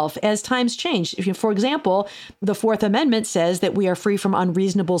evolve as times change. For example, the Fourth Amendment says that we are free from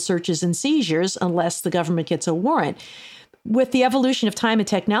unreasonable searches and seizures unless the government gets a warrant. With the evolution of time and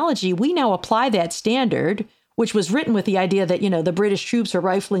technology, we now apply that standard, which was written with the idea that, the British troops are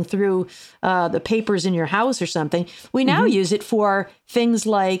rifling through the papers in your house or something. We now use it for things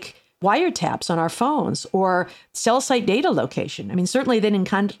like wiretaps on our phones or cell site data location. I mean, certainly they didn't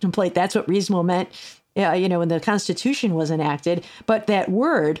contemplate that's what reasonable meant, when the Constitution was enacted. But that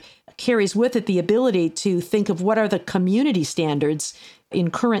word carries with it the ability to think of what are the community standards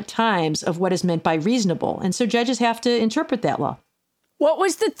in current times of what is meant by reasonable. And so judges have to interpret that law. What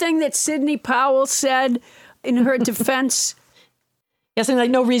was the thing that Sidney Powell said in her defense? Yeah, something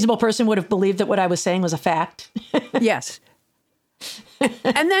like no reasonable person would have believed that what I was saying was a fact. Yes.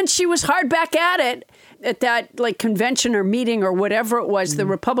 And then she was hard back at it at that convention or meeting or whatever it was, the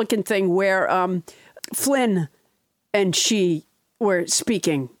Republican thing where Flynn and she were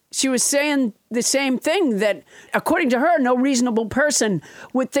speaking. She was saying the same thing, that according to her, no reasonable person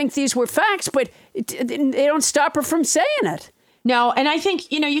would think these were facts, but they don't stop her from saying it. No, and I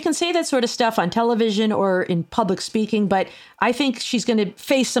think, you can say that sort of stuff on television or in public speaking, but I think she's going to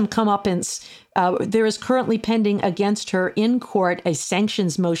face some comeuppance. There is currently pending against her in court a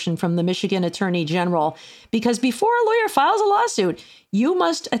sanctions motion from the Michigan Attorney General, because before a lawyer files a lawsuit, you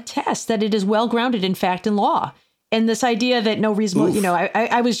must attest that it is well grounded in fact and law. And this idea that no reasonable,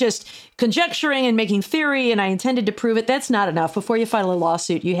 I was just conjecturing and making theory and I intended to prove it. That's not enough. Before you file a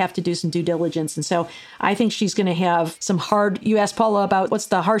lawsuit, you have to do some due diligence. And so I think she's going to have some hard, you asked Paula about what's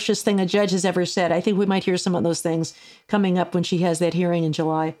the harshest thing a judge has ever said. I think we might hear some of those things coming up when she has that hearing in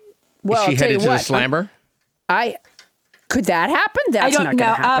July. Well, is she headed to the slammer? Could that happen? That's not going to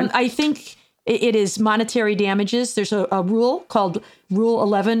happen. I think it is monetary damages. There's a rule called Rule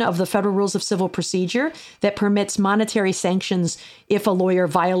 11 of the Federal Rules of Civil Procedure that permits monetary sanctions if a lawyer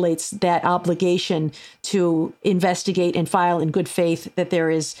violates that obligation to investigate and file in good faith that there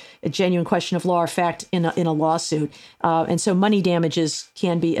is a genuine question of law or fact in a lawsuit. And so money damages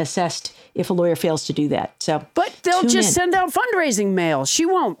can be assessed if a lawyer fails to do that. But they'll just send out fundraising mail. She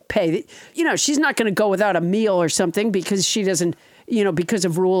won't pay. She's not going to go without a meal or something because she doesn't, because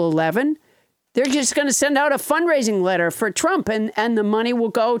of Rule 11. They're just going to send out a fundraising letter for Trump, and the money will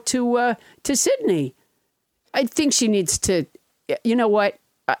go to Sidney. I think she needs to. You know what?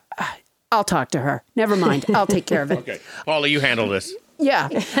 I'll talk to her. Never mind. I'll take care of it. Okay, Paula, you handle this. Yeah.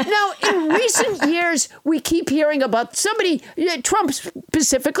 Now, in recent years, we keep hearing about somebody, Trump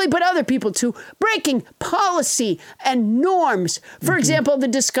specifically, but other people too, breaking policy and norms. For example, the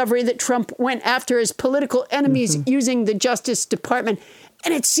discovery that Trump went after his political enemies using the Justice Department.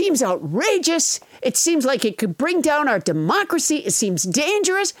 And it seems outrageous. It seems like it could bring down our democracy. It seems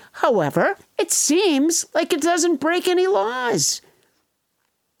dangerous. However, it seems like it doesn't break any laws.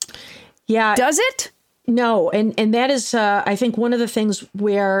 Yeah. Does it? No. And that is, I think, one of the things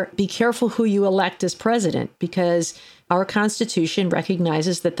where be careful who you elect as president, because our Constitution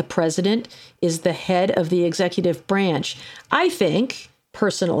recognizes that the president is the head of the executive branch. I think,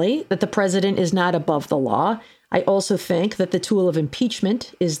 personally, that the president is not above the law. I also think that the tool of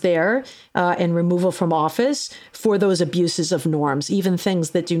impeachment is there and removal from office for those abuses of norms, even things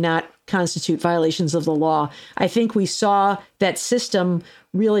that do not constitute violations of the law. I think we saw that system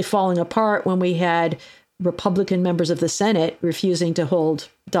really falling apart when we had Republican members of the Senate refusing to hold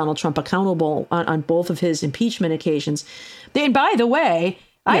Donald Trump accountable on both of his impeachment occasions. And by the way,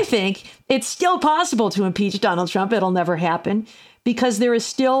 I think it's still possible to impeach Donald Trump. It'll never happen, because there is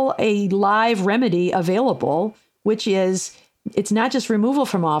still a live remedy available, which is it's not just removal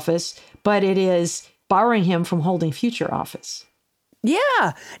from office, but it is barring him from holding future office.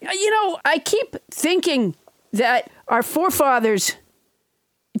 Yeah. I keep thinking that our forefathers,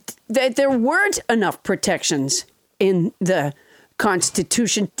 that there weren't enough protections in the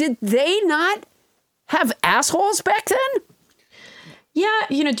Constitution. Did they not have assholes back then?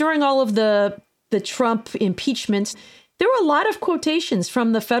 Yeah. During all of the Trump impeachment, there were a lot of quotations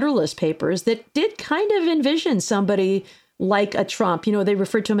from the Federalist Papers that did kind of envision somebody like a Trump. You know, they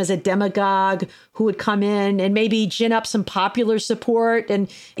referred to him as a demagogue who would come in and maybe gin up some popular support.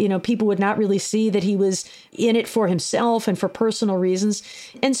 And, you know, people would not really see that he was in it for himself and for personal reasons.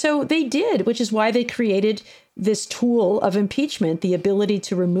 And so they did, which is why they created this tool of impeachment, the ability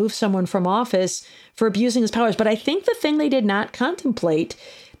to remove someone from office for abusing his powers. But I think the thing they did not contemplate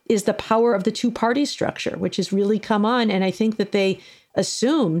is the power of the two-party structure, which has really come on. And I think that they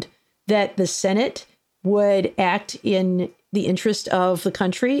assumed that the Senate would act in the interest of the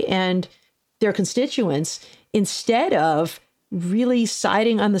country and their constituents instead of really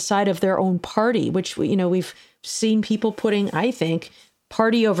siding on the side of their own party, which, you know, we've seen people putting, I think,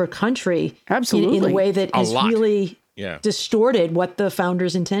 party over country in a way that has really distorted what the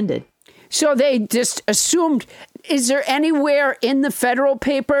founders intended. So they just assumed, is there anywhere in the federal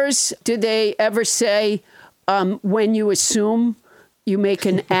papers, did they ever say, when you assume you make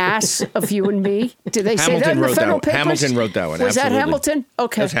an ass of you and me? Did they say that in the federal papers? Hamilton wrote that one. Was that Hamilton?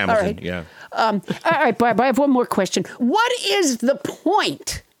 Okay. That's Hamilton, all right. Yeah. All right, Barb, I have one more question. What is the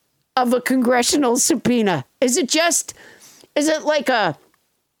point of a congressional subpoena? Is it like a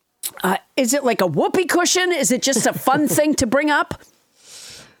whoopee cushion? Is it just a fun thing to bring up?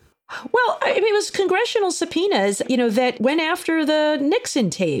 Well, I mean, it was congressional subpoenas, you know, that went after the Nixon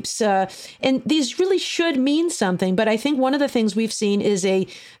tapes. And these really should mean something. But I think one of the things we've seen is a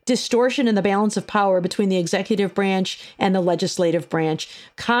distortion in the balance of power between the executive branch and the legislative branch.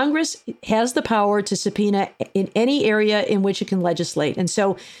 Congress has the power to subpoena in any area in which it can legislate. And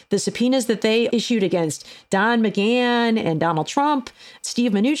so the subpoenas that they issued against Don McGahn and Donald Trump,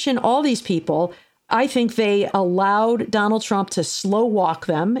 Steve Mnuchin, all these people, I think they allowed Donald Trump to slow walk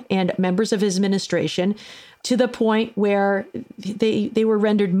them and members of his administration to the point where they were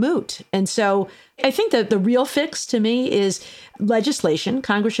rendered moot. And so I think that the real fix to me is legislation.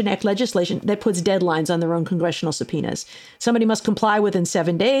 Congress should enact legislation that puts deadlines on their own congressional subpoenas. Somebody must comply within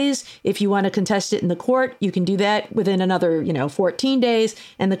 7 days. If you want to contest it in the court, you can do that within another, 14 days.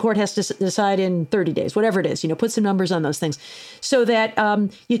 And the court has to decide in 30 days, whatever it is, put some numbers on those things so that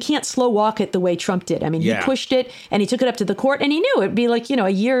you can't slow walk it the way Trump did. I mean, he pushed it and he took it up to the court and he knew it'd be like, a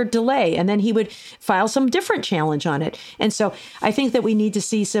year delay. And then he would file some different challenge on it. And so I think that we need to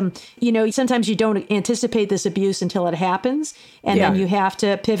see some, sometimes you don't anticipate this abuse until it happens. And then you have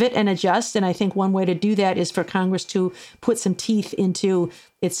to pivot and adjust. And I think one way to do that is for Congress to put some teeth into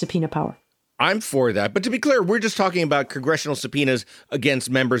its subpoena power. I'm for that. But to be clear, we're just talking about congressional subpoenas against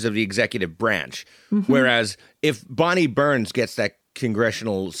members of the executive branch. Mm-hmm. Whereas if Bonnie Burns gets that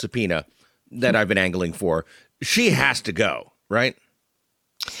congressional subpoena that I've been angling for, she has to go, right?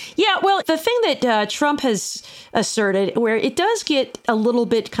 Yeah, well, the thing that Trump has asserted, where it does get a little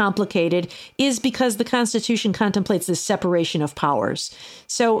bit complicated, is because the Constitution contemplates this separation of powers.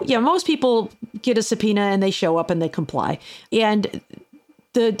 So, most people get a subpoena and they show up and they comply. And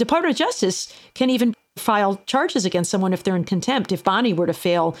the Department of Justice can even file charges against someone if they're in contempt, if Bonnie were to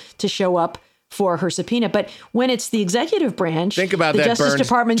fail to show up for her subpoena. But when it's the executive branch, think about the that, Justice Burns.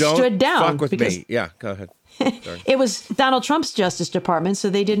 Department Don't stood down. Fuck with me. Yeah, go ahead. It was Donald Trump's Justice Department, so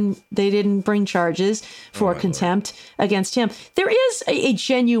they didn't bring charges for contempt against him. There is a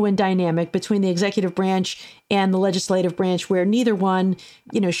genuine dynamic between the executive branch and the legislative branch where neither one,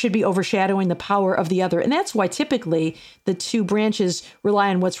 should be overshadowing the power of the other. And that's why typically the two branches rely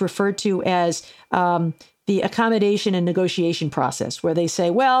on what's referred to as the accommodation and negotiation process, where they say,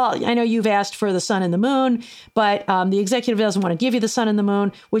 well, I know you've asked for the sun and the moon, but the executive doesn't want to give you the sun and the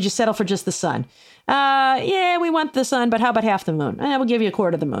moon. Would you settle for just the sun? Yeah, we want the sun, but how about half the moon? We'll give you a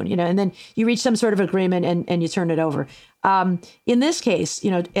quarter of the moon, and then you reach some sort of agreement and you turn it over. In this case,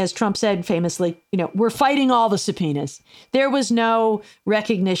 as Trump said famously, we're fighting all the subpoenas. There was no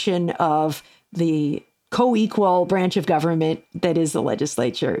recognition of the co-equal branch of government that is the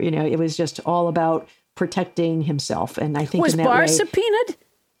legislature. It was just all about protecting himself. And I think was in that Barr way, subpoenaed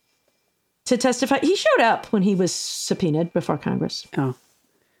to testify? He showed up when he was subpoenaed before Congress. Oh,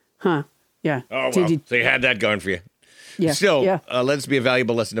 huh. Yeah. Oh, well, so you had that going for you. Yeah. Still, let this be a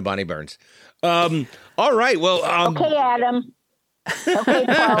valuable lesson to Bonnie Burns. All right. Well. Okay, Adam. Okay,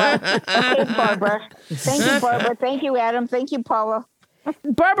 Paula. Okay, Barbara. Thank you, Barbara. Thank you, Adam. Thank you, Paula.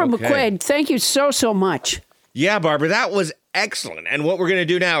 Barbara McQuaid, thank you so much. Yeah, Barbara, that was excellent. And what we're going to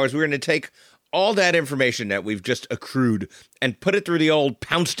do now is we're going to take all that information that we've just accrued and put it through the old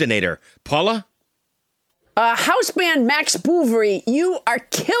Pouncedonator. Paula? House band Max Bouverie, you are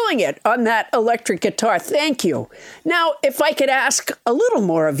killing it on that electric guitar. Thank you. Now, if I could ask a little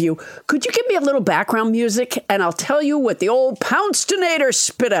more of you, could you give me a little background music and I'll tell you what the old Pouncedonator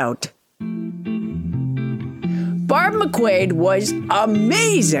spit out. Barb McQuade was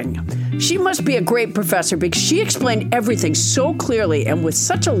amazing. She must be a great professor because she explained everything so clearly and with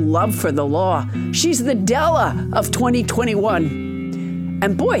such a love for the law. She's the Della of 2021.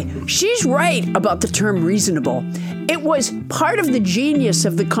 And boy, she's right about the term reasonable. It was part of the genius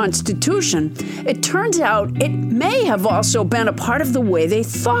of the Constitution. It turns out it may have also been a part of the way they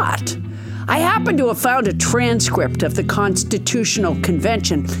thought. I happen to have found a transcript of the Constitutional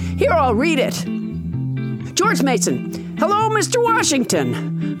Convention. Here, I'll read it. George Mason. Hello, Mr.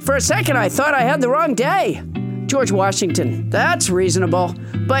 Washington. For a second, I thought I had the wrong day. George Washington. That's reasonable.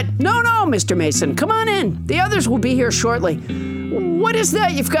 But no, Mr. Mason. Come on in. The others will be here shortly. What is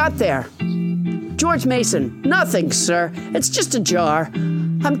that you've got there? George Mason. Nothing, sir. It's just a jar.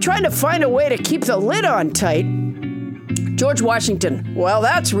 I'm trying to find a way to keep the lid on tight. George Washington. Well,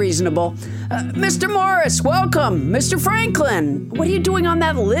 that's reasonable. Mr. Morris, welcome. Mr. Franklin. What are you doing on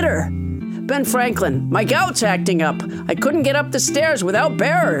that litter? Ben Franklin. My gout's acting up. I couldn't get up the stairs without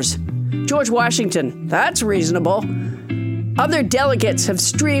bearers. George Washington. That's reasonable. Other delegates have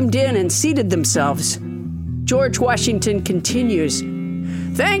streamed in and seated themselves. George Washington continues.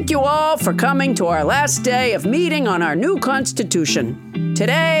 Thank you all for coming to our last day of meeting on our new Constitution.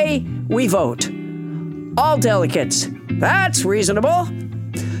 Today, we vote. All delegates. That's reasonable.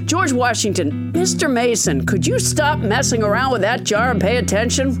 George Washington. Mr. Mason, could you stop messing around with that jar and pay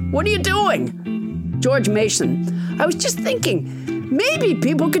attention? What are you doing? George Mason. I was just thinking, maybe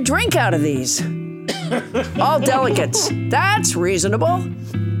people could drink out of these. All delegates. That's reasonable.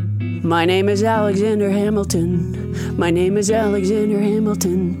 My name is Alexander Hamilton. My name is Alexander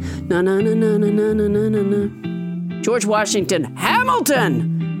Hamilton. Na na na na na na na na na. George Washington.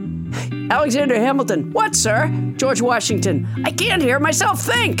 Hamilton! Alexander Hamilton. What, sir? George Washington. I can't hear myself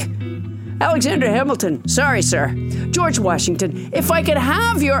think. Alexander Hamilton. Sorry, sir. George Washington. If I could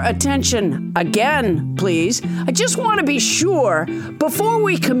have your attention again, please. I just want to be sure, before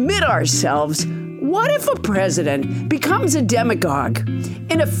we commit ourselves, what if a president becomes a demagogue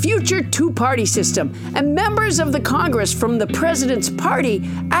in a future two-party system and members of the Congress from the president's party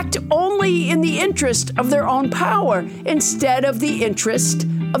act only in the interest of their own power instead of the interest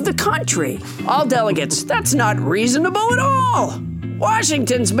of the country? All delegates. That's not reasonable at all.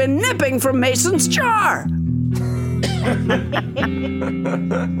 Washington's been nipping from Mason's jar.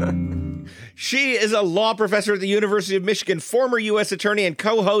 She is a law professor at the University of Michigan, former U.S. attorney and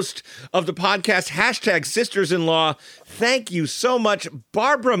co-host of the podcast #Sisters-in-Law. Thank you so much,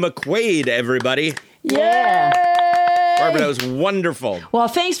 Barbara McQuade, everybody. Yeah. Barbara, that was wonderful. Well,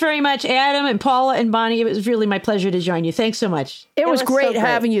 thanks very much, Adam and Paula and Bonnie. It was really my pleasure to join you. Thanks so much. It was great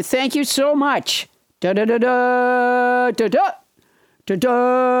having you. Thank you so much. Da da da da da da da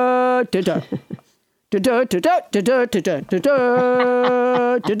da da da da da da da da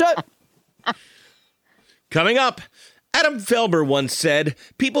da da da. Coming up, Adam Felber once said,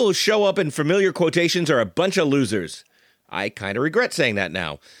 people who show up in familiar quotations are a bunch of losers. I kind of regret saying that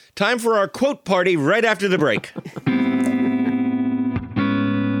now. Time for our quote party right after the break.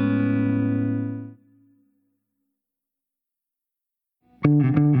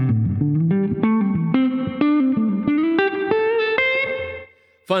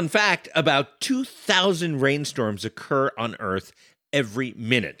 Fun fact, about 2,000 rainstorms occur on Earth every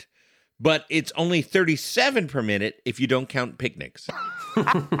minute. But it's only 37 per minute if you don't count picnics.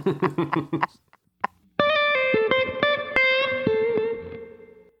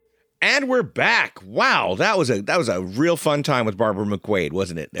 And we're back. Wow, that was a real fun time with Barbara McQuade,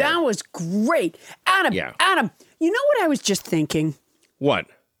 wasn't it? That was great. Adam, Adam, you know what I was just thinking? What?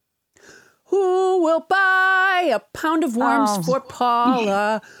 Who will buy a pound of worms for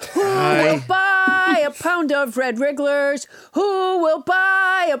Paula? Who will buy a pound of red wrigglers? Who will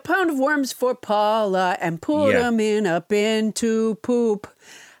buy a pound of worms for Paula and put them in a bin to poop?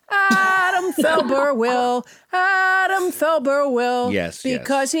 Adam Felber will. Adam Felber will. Yes,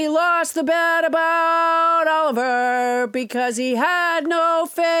 because he lost the bet about Oliver. Because he had no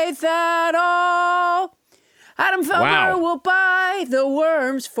faith at all. Adam Felber will buy the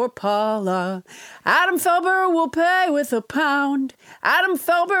worms for Paula. Adam Felber will pay with a pound. Adam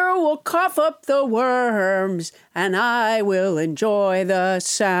Felber will cough up the worms, and I will enjoy the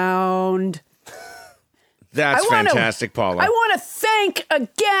sound. That's fantastic, Paula. I want to thank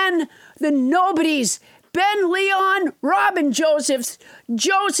again the nobodies. Ben Leon, Robin Josephs,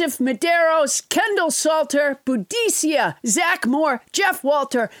 Joseph Medeiros, Kendall Salter, Budicia, Zach Moore, Jeff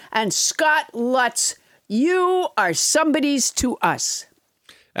Walter, and Scott Lutz. You are somebodies to us.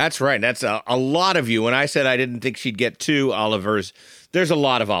 That's right. That's a lot of you. When I said I didn't think she'd get 2 Olivers, there's a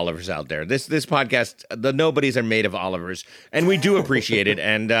lot of Olivers out there. This podcast, the nobodies are made of Olivers, and we do appreciate it.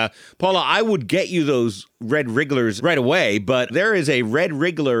 And Paula, I would get you those red Wrigglers right away, but there is a red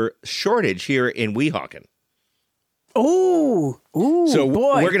Wriggler shortage here in Weehawken. Ooh, so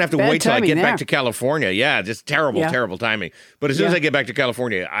boy, we're gonna have to wait till I get there. back to California. Yeah, just terrible timing. But as soon as Yeah. I get back to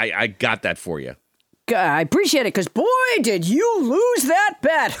California, I got that for you. I appreciate it, because boy, did you lose that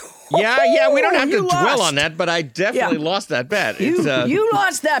bet. Yeah, we don't have to You dwell lost. on that, but I definitely lost that bet. You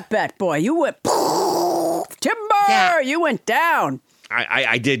lost that bet, boy. You went timber. Yeah. You went down.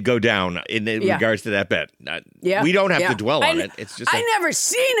 I did go down in regards to that bet. We don't have to dwell on it. It's just I never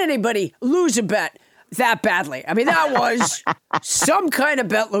seen anybody lose a bet that badly. I mean, that was some kind of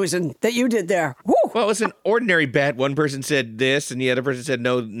bet losing that you did there. Woo. Well, it was an ordinary bet. One person said this, and the other person said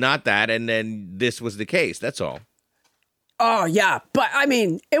no, not that, and then this was the case. That's all. Oh, yeah. But, I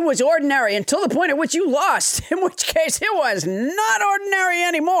mean, it was ordinary until the point at which you lost, in which case it was not ordinary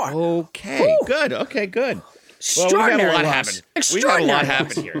anymore. Okay, Woo. good. Okay, good. Extraordinary Well, we've had a lot loss. happen. We've had a Extraordinary lot loss.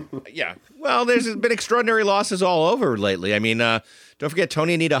 happen here. Yeah. Well, there's been extraordinary losses all over lately. I mean, don't forget,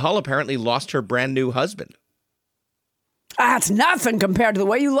 Tony Anita Hull apparently lost her brand new husband. That's nothing compared to the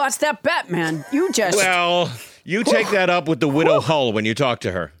way you lost that bet, man. You just... Well, you take that up with the widow Hull when you talk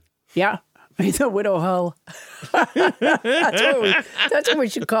to her. Yeah. The Widow Hull. That's what we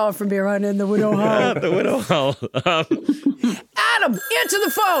should call it from here on in, the Widow Hull. The widow Hull. Adam, answer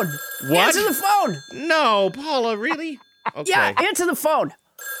the phone. What? Answer the phone. No, Paula, really? Okay. Yeah, answer the phone.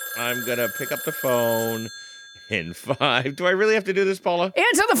 I'm going to pick up the phone in 5. Do I really have to do this, Paula?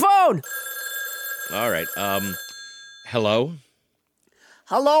 Answer the phone. All right. Hello?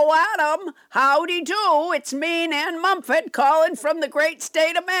 Hello, Adam. Howdy do. It's me, Nan Mumford, calling from the great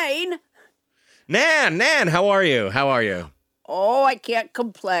state of Maine. Nan, how are you? Oh, I can't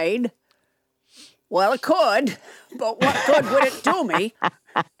complain. Well, it could, but what good would it do me?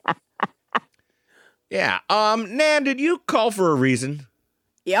 Yeah. Nan, did you call for a reason?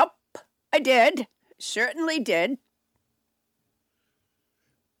 Yep, I did. Certainly did.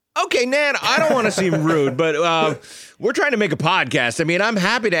 Okay, Nan, I don't want to seem rude, but we're trying to make a podcast. I mean, I'm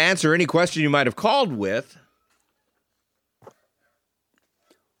happy to answer any question you might have called with.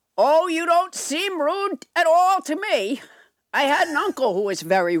 Oh, you don't seem rude at all to me. I had an uncle who was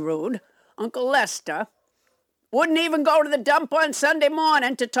very rude, Uncle Lester. Wouldn't even go to the dump on Sunday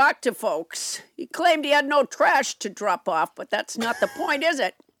morning to talk to folks. He claimed he had no trash to drop off, but that's not the point, is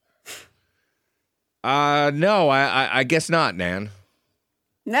it? No, I guess not, Nan.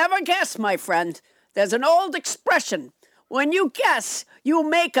 Never guess, my friend. There's an old expression. When you guess, you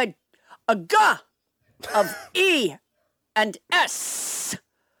make a G of E and S.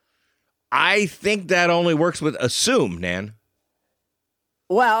 I think that only works with assume, Nan.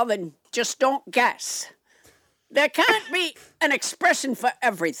 Well, then just don't guess. There can't be an expression for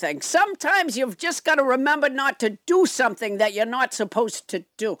everything. Sometimes you've just got to remember not to do something that you're not supposed to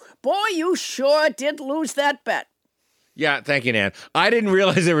do. Boy, you sure did lose that bet. Yeah, thank you, Nan. I didn't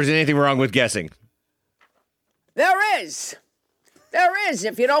realize there was anything wrong with guessing. There is. There is.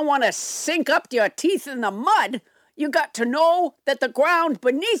 If you don't want to sink up your teeth in the mud, you got to know that the ground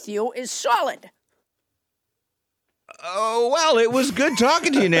beneath you is solid. Oh, well, it was good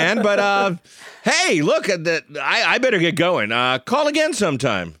talking to you, Nan, but, hey, look, I better get going. Call again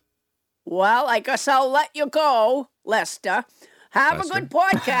sometime. Well, I guess I'll let you go, Lester. Have a good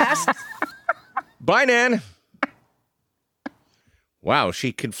podcast. Bye, Nan. Wow,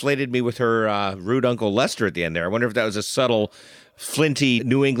 she conflated me with her rude Uncle Lester at the end there. I wonder if that was a subtle, flinty,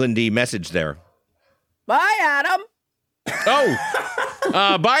 New England-y message there. Bye, Adam.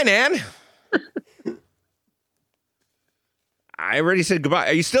 Oh, bye, Nan. I already said goodbye.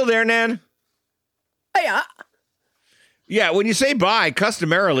 Are you still there, Nan? Yeah. Yeah, when you say bye,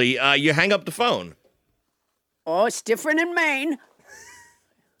 customarily, you hang up the phone. Oh, it's different in Maine.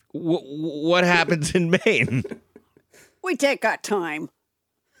 What happens in Maine? We take our time.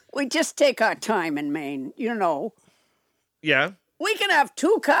 We just take our time in Maine, you know. Yeah. We can have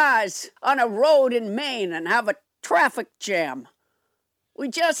 2 cars on a road in Maine and have a traffic jam. We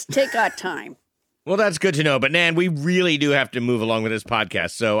just take our time. Well, that's good to know. But, Nan, we really do have to move along with this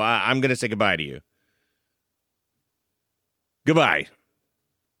podcast, so I'm going to say goodbye to you. Goodbye.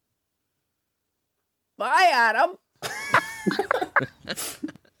 Bye, Adam.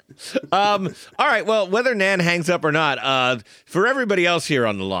 All right, well, whether Nan hangs up or not, for everybody else here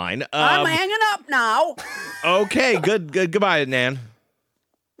on the line... I'm hanging up now. Okay, good. Goodbye, Nan.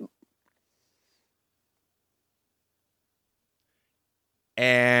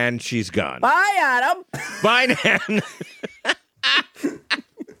 And she's gone. Bye, Adam. Bye, Nan.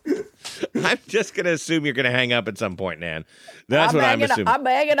 I'm just going to assume you're going to hang up at some point, Nan. That's what I'm assuming. I'm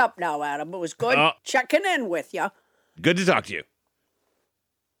hanging up now, Adam. It was good checking in with you. Good to talk to you.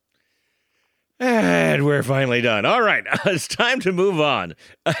 And we're finally done. All right, it's time to move on.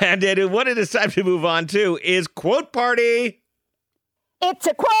 And what it is time to move on to is Quote Party. It's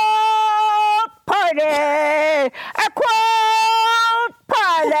a quote party! A quote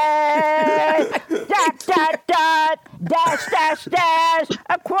party! Dot, dot, dot, dash, dash, dash,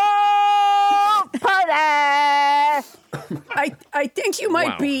 a quote party! I think you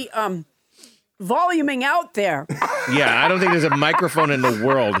might be voluming out there. Yeah, I don't think there's a microphone in the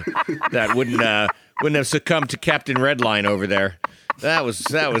world that wouldn't have succumbed to Captain Redline over there. That was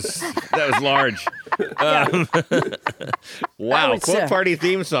large. Wow, Quote Party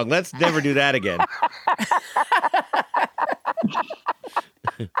theme song. Let's never do that again.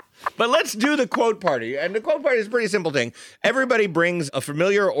 But let's do the Quote Party. And the Quote Party is a pretty simple thing. Everybody brings a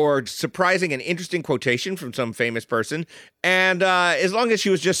familiar or surprising and interesting quotation from some famous person. And as long as she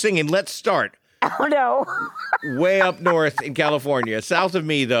was just singing, let's start. Oh, no. Way up north in California. South of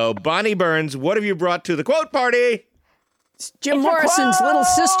me, though. Bonnie Burns, what have you brought to the Quote Party? It's Jim Morrison's little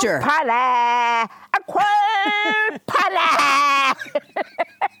sister. Party! A quote party!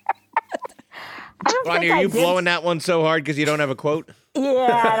 Bonnie, are you blowing that one so hard because you don't have a quote?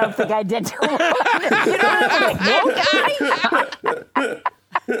 Yeah, I don't think I did. You don't have a quote?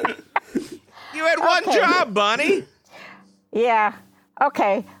 You had one job, Bonnie. Yeah.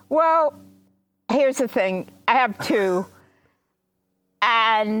 Okay. Well, here's the thing. I have two.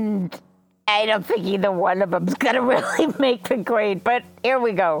 And I don't think either one of them is going to really make the grade. But here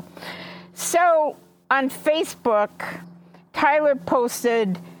we go. So on Facebook, Tyler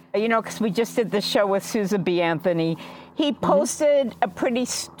posted, because we just did the show with Susan B. Anthony. He posted a pretty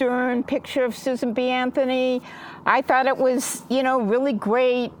stern picture of Susan B. Anthony. I thought it was, really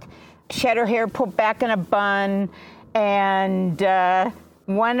great. She had her hair pulled back in a bun. And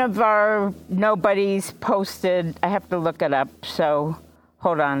one of our nobodies posted, I have to look it up, so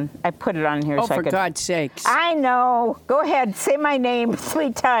hold on. I put it on here. Oh, for God's sakes. I know. Go ahead. Say my name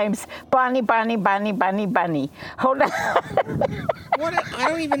 3 times. Bonnie, Bonnie, Bonnie, Bonnie, Bonnie. Hold on. I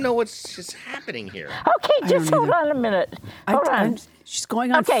don't even know what's just happening here. Okay, just hold on a minute. Hold on. She's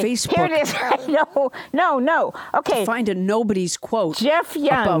going on Facebook. Here it is. I know. No. Okay. To find a nobody's quote. Jeff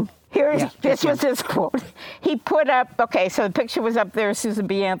Young. This was his quote. He put up, so the picture was up there, Susan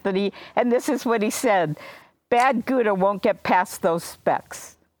B. Anthony, and this is what he said. Bad Gouda won't get past those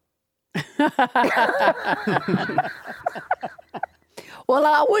specs. Well,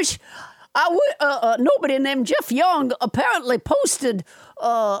 I wish nobody named Jeff Young apparently posted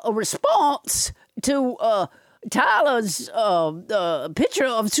a response to Tyler's picture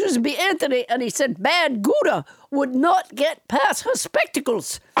of Susan B. Anthony, and he said Bad Gouda would not get past her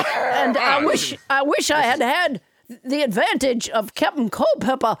spectacles. And I wish I had the advantage of Captain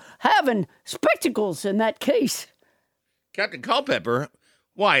Culpepper having spectacles in that case. Captain Culpepper?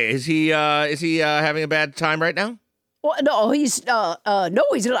 Why? Is he having a bad time right now? Well, no, he's not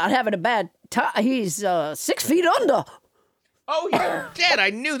having a bad time. He's 6 feet under. Oh, you're dead. I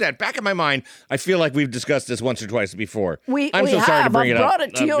knew that. Back in my mind, I feel like we've discussed this once or twice before. I'm so sorry to bring it up. I've brought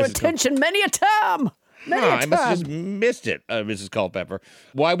it to your attention many a time. I must have just missed it, Mrs. Culpepper.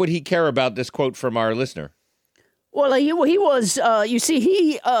 Why would he care about this quote from our listener? Well, he was,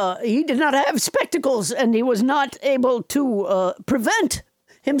 he did not have spectacles, and he was not able to prevent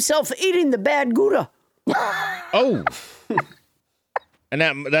himself eating the Bad Gouda. Oh. And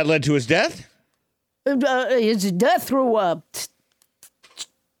that led to his death? His death through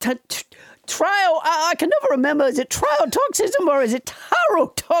trial. I can never remember. Is it triotoxism or is it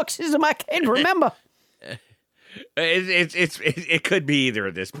tyrotoxism? I can't remember. It could be either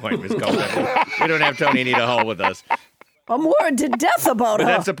at this point, Ms. Culpepper. We don't have Tony Anita Hall with us. I'm worried to death about her.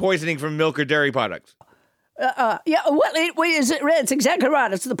 But that's the poisoning from milk or dairy products. It's exactly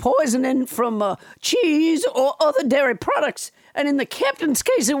right. It's the poisoning from cheese or other dairy products. And in the captain's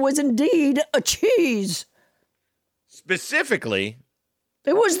case, it was indeed a cheese. Specifically?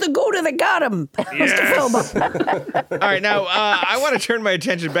 It was the Gouda that got him, yes. Mr. Filber. All right, now, I want to turn my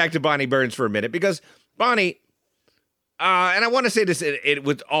attention back to Bonnie Burns for a minute, because Bonnie, and I want to say this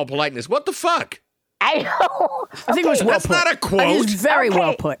with all politeness, what the fuck? I know. I think it was well That's put. not a quote. It was very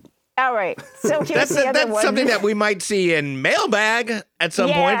well put. All right. So here's the other that's one. something that we might see in Mailbag at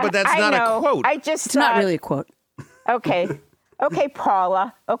some point, but that's not a quote. It's not really a quote. Okay. Okay,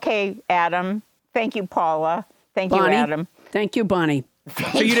 Paula. Okay, Adam. Thank you, Paula. Thank Bonnie. you, Adam. Thank you, Bonnie.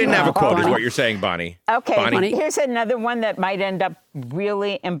 So you didn't have a quote, is what you're saying, Bonnie. Okay, Bonnie. Here's another one that might end up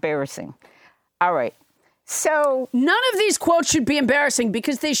really embarrassing. All right. So none of these quotes should be embarrassing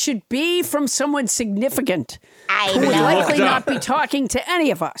because they should be from someone significant I who would know. likely not be talking to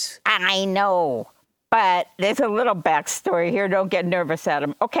any of us. I know. But there's a little backstory here. Don't get nervous,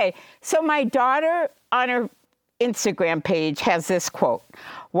 Adam. Okay, so my daughter on her Instagram page has this quote: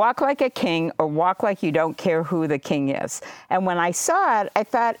 "Walk like a king or walk like you don't care who the king is." And when I saw it, I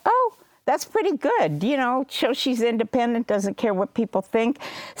thought, oh, that's pretty good. You know, shows she's independent, doesn't care what people think.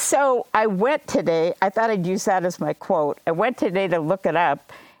 So I went today, I thought I'd use that as my quote. I went today to look it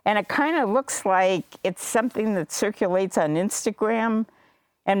up, and it kind of looks like it's something that circulates on Instagram.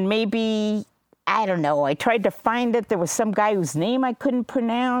 And maybe, I don't know, I tried to find it. There was some guy whose name I couldn't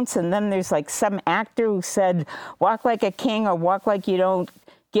pronounce. And then there's like some actor who said, walk like a king or walk like you don't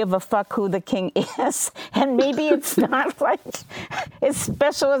give a fuck who the king is. And maybe it's not like as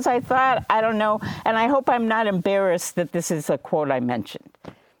special as I thought. I don't know. And I hope I'm not embarrassed that this is a quote I mentioned.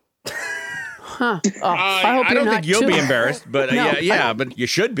 Huh. Oh, I don't think you'll be embarrassed, but No, yeah, but you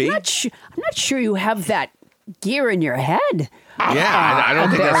should be. I'm not sure you have that gear in your head. Yeah, I don't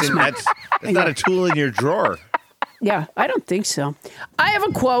think that's not a tool in your drawer. Yeah, I don't think so. I have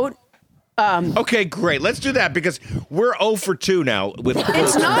a quote. Okay, great. Let's do that because we're 0 for 2 now with quotes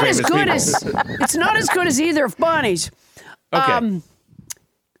It's from not as famous good people. it's not as good as either of Bonnie's. Okay.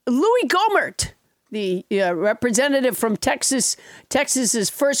 Louis Gohmert, the representative from Texas's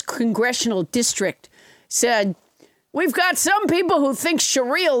 1st congressional district, said, "We've got some people who think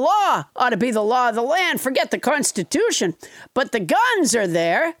Sharia law ought to be the law of the land. Forget the Constitution. But the guns are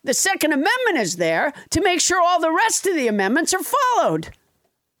there. The Second Amendment is there to make sure all the rest of the amendments are followed."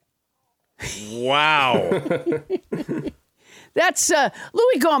 Wow. That's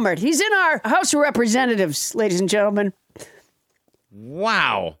Louis Gohmert. He's in our House of Representatives, ladies and gentlemen.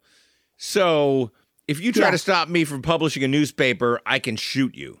 Wow. So if you try to stop me from publishing a newspaper, I can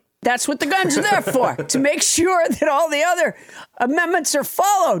shoot you. That's what the guns are there for, to make sure that all the other amendments are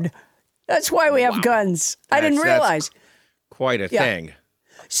followed. That's why we have guns. I didn't realize. That's quite a thing.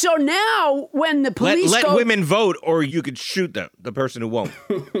 So now when the police let women vote, or you could shoot the person who won't.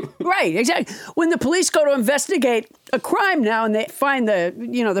 Right, exactly. When the police go to investigate a crime now and they find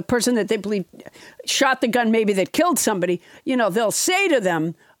the person that they believe shot the gun, maybe that killed somebody, they'll say to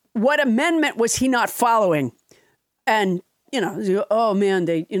them, what amendment was he not following? And, oh man,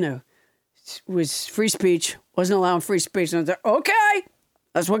 it was free speech, wasn't allowing free speech. And they're okay,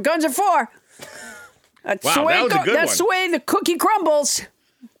 that's what guns are for. That's Wow, that was a good That's one. the way the cookie crumbles.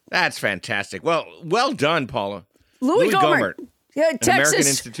 That's fantastic. Well done, Paula. Louis Gohmert. Yeah, An Texas, American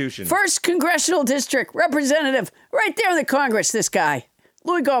institution. 1st congressional district representative, right there in the Congress. This guy,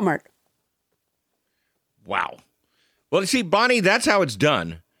 Louis Gohmert. Wow. Well, see, Bonnie, that's how it's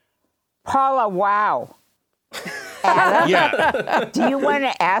done. Paula, wow. Adam, Yeah. do you want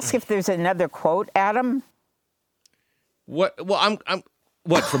to ask if there's another quote, Adam? What? Well, I'm.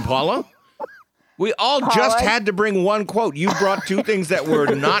 What from Paula? We all Paula? just had to bring one quote. You brought 2 things that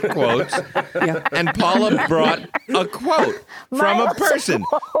were not quotes, and Paula brought a quote from Mine a was a person.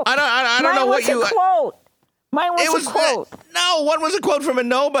 quote. I don't know what you. Quote. Mine was a quote. No, one was a quote from a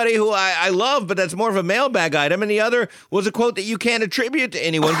nobody who I love, but that's more of a mailbag item, and the other was a quote that you can't attribute to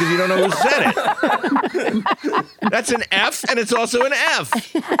anyone because you don't know who said it. That's an F, and it's also an F.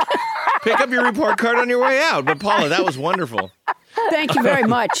 Pick up your report card on your way out. But Paula, that was wonderful. Thank you very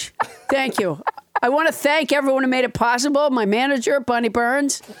much. Thank you. I want to thank everyone who made it possible. My manager, Bonnie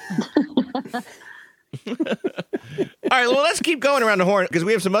Burns. All right, well, let's keep going around the horn because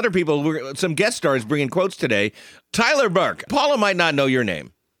we have some other people, some guest stars bringing quotes today. Tyler Burke. Paula might not know your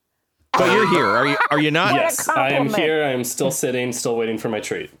name, but you're here. Are you not? Yes, I am here. I am still sitting, still waiting for my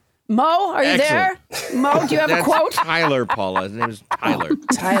treat. Mo, are you there? Mo, do you have a That's quote? Tyler, Paula. His name is Tyler.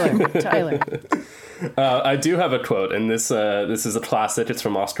 Tyler. I do have a quote, and this is a classic. It's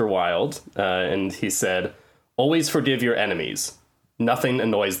from Oscar Wilde, and he said, "Always forgive your enemies. Nothing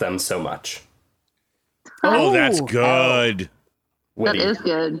annoys them so much." Oh, that's good. Witty. That is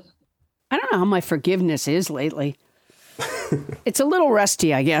good. I don't know how my forgiveness is lately. It's a little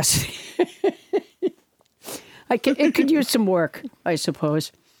rusty, I guess. It could use some work, I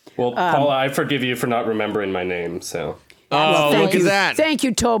suppose. Well, Paula, I forgive you for not remembering my name, so. Oh, Thank look you. at that. Thank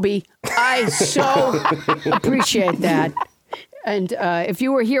you, Toby. I so appreciate that. And if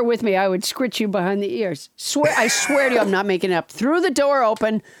you were here with me, I would scritch you behind the ears. I swear to you, I'm not making it up. Threw the door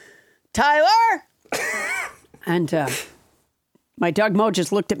open. Tyler! And my dog Mo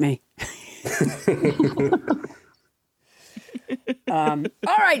just looked at me. All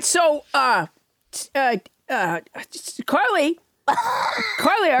right, so Carly,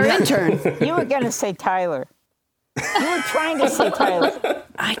 our intern. You were going to say Tyler. You were trying to say Tyler.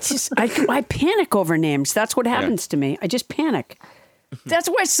 I panic over names. That's what happens to me. I just panic. That's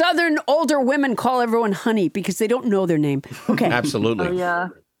why Southern older women call everyone honey, because they don't know their name. Okay. Absolutely. Oh, yeah.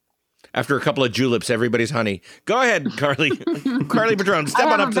 After a couple of juleps, everybody's honey. Go ahead, Carly. Carly Padron, step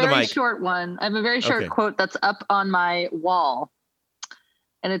on up to the mic. I have a very short one. I have a very short quote that's up on my wall.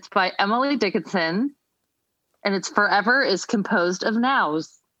 And it's by Emily Dickinson. And it's forever is composed of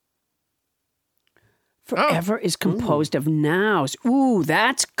nows. Forever is composed of nows. Ooh,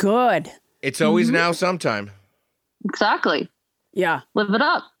 that's good. It's always now sometime. Exactly. Yeah. Live it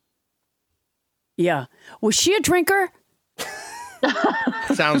up. Yeah. Was she a drinker?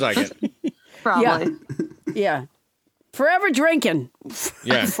 Sounds like it. Probably. Yeah. Forever drinking.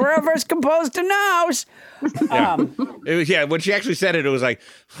 Yeah. Forever is composed of nows. Yeah. When she actually said it, it was like,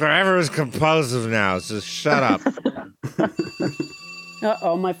 forever is composed of now, so shut up.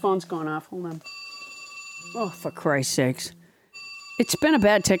 Uh-oh, my phone's going off. Hold on. Oh, for Christ's sakes. It's been a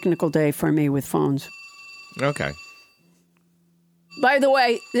bad technical day for me with phones. Okay. By the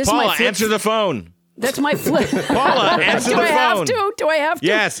way, this Paula, is my flip. answer the phone. That's my flip. Paula, answer the phone. Do I have to?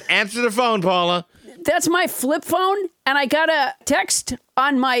 Yes, answer the phone, Paula. That's my flip phone, and I got a text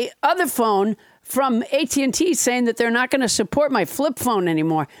on my other phone from AT&T saying that they're not going to support my flip phone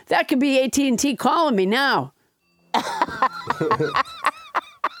anymore. That could be AT&T calling me now.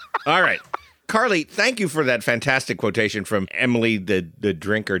 All right. Carly, thank you for that fantastic quotation from Emily the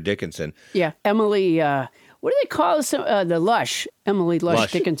Drinker Dickinson. Yeah, Emily, what do they call us? The Lush. Emily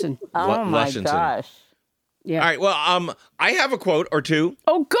Lush Dickinson. Oh, my gosh. Yeah. All right, well, I have a quote or two.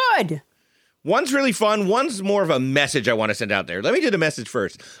 Oh, good. One's really fun. One's more of a message I want to send out there. Let me do the message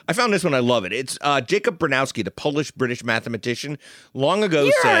first. I found this one. I love it. It's Jacob Bronowski, the Polish-British mathematician, long ago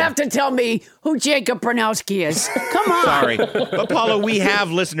You said... don't have to tell me who Jacob Bronowski is. Come on. Sorry. But, Paula, we have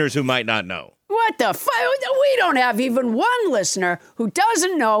listeners who might not know. What the fuck? We don't have even one listener who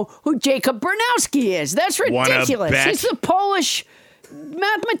doesn't know who Jacob Bronowski is. That's ridiculous. He's the Polish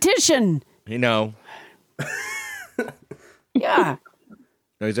mathematician. You know. Yeah.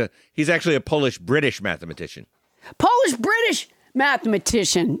 No, he's actually a Polish-British mathematician. Polish-British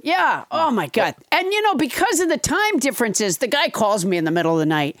mathematician. Yeah. Oh, my God. And, because of the time differences, the guy calls me in the middle of the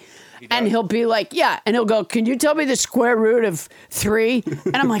night. And he'll be like, and he'll go, can you tell me the square root of 3?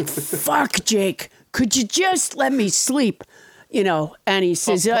 And I'm like, fuck, Jake, could you just let me sleep? And he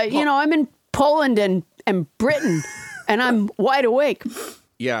says, I'm in Poland and Britain, and I'm wide awake.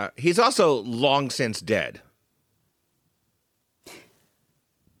 Yeah, he's also long since dead.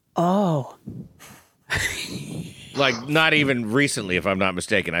 Oh. Like, not even recently, if I'm not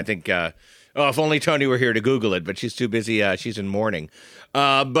mistaken. I think, if only Tony were here to Google it, but she's too busy. She's in mourning.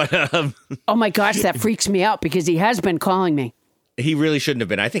 Oh, my gosh, that freaks me out because he has been calling me. He really shouldn't have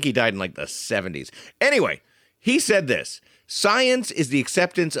been. I think he died in like the 70s. Anyway, he said this: science is the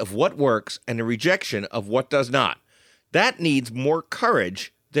acceptance of what works and the rejection of what does not. That needs more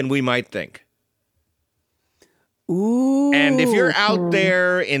courage than we might think. Ooh. And if you're out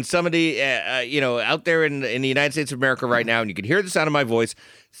there in some of the, out there in the United States of America right now, and you can hear the sound of my voice,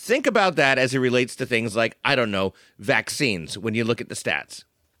 think about that as it relates to things like, I don't know, vaccines, when you look at the stats.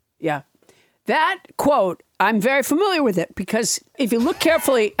 Yeah. That quote, I'm very familiar with it because if you look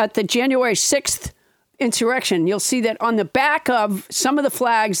carefully at the January 6th insurrection, you'll see that on the back of some of the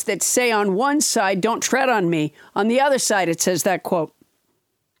flags that say on one side, don't tread on me, on the other side, it says that quote.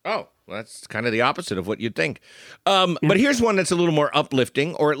 Oh. Well, that's kind of the opposite of what you'd think. But here's one that's a little more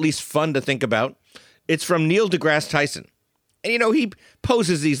uplifting, or at least fun to think about. It's from Neil deGrasse Tyson. And, he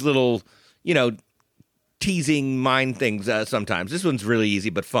poses these little, teasing mind things sometimes. This one's really easy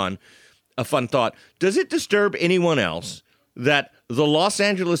but fun. A fun thought. Does it disturb anyone else that the Los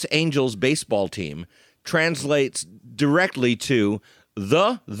Angeles Angels baseball team translates directly to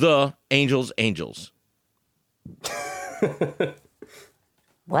the Angels?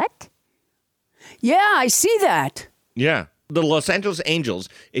 What? Yeah, I see that. Yeah. The Los Angeles Angels,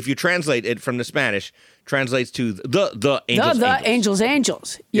 if you translate it from the Spanish, translates to the Angels.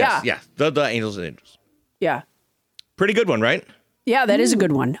 Yeah. Yes, yeah. The Angels. Yeah. Pretty good one, right? Yeah, that is a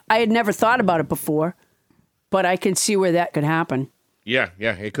good one. I had never thought about it before, but I can see where that could happen. Yeah,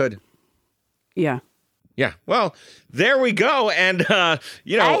 it could. Yeah. Yeah. Well, there we go. And, I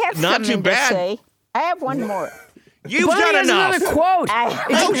have not too bad. To say. I have one more. You've done enough. Another quote.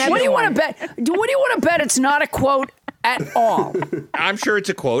 What do you want to bet? What do you want to bet it's not a quote at all? I'm sure it's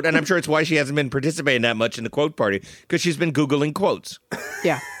a quote, and I'm sure it's why she hasn't been participating that much in the quote party, because she's been Googling quotes.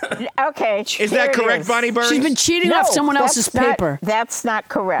 Yeah. Okay. Is that correct, Bonnie Burns? She's been cheating off someone else's paper. That's not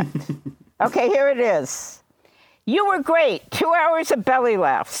correct. Okay, here it is. You were great. 2 hours of belly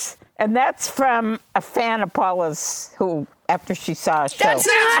laughs. And that's from a fan of Paula's who, after she saw a show. That's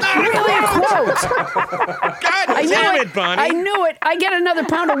not really a quote. God damn it, Bonnie. I knew it. I get another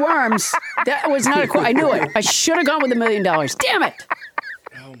pound of worms. That was not a quote. I knew it. I should have gone with $1 million. Damn it.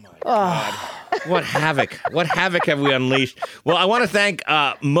 Oh, my God. What havoc have we unleashed? Well, I want to thank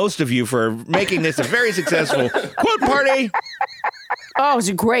most of you for making this a very successful quote party. Oh, it was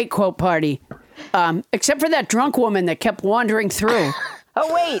a great quote party. Except for that drunk woman that kept wandering through.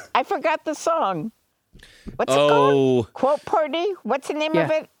 Oh, wait. I forgot the song. What's it called? Quote Party? What's the name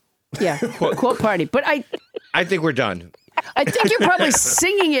of it? Yeah, quote party. But I think we're done. I think you're probably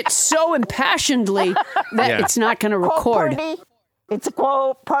singing it so impassionedly that it's not going to record. Quote party. It's a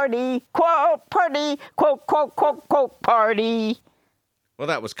quote party. Quote party. Quote, quote, quote, quote party. Well,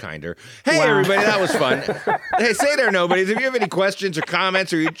 that was kinder. Hey, everybody, that was fun. Hey, say there, nobodies. If you have any questions or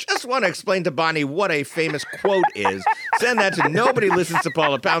comments, or you just want to explain to Bonnie what a famous quote is, send that to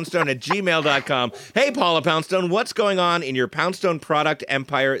nobodylistens@gmail.com. Hey, Paula Poundstone, what's going on in your Poundstone product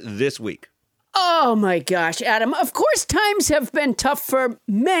empire this week? Oh my gosh, Adam. Of course, times have been tough for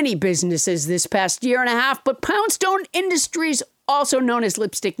many businesses this past year and a half, but Poundstone Industries, also known as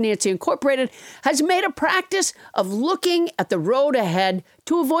Lipstick Nancy Incorporated, has made a practice of looking at the road ahead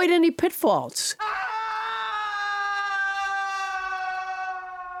to avoid any pitfalls.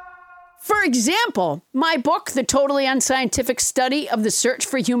 For example, my book, The Totally Unscientific Study of the Search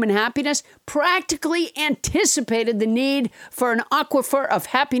for Human Happiness, practically anticipated the need for an aquifer of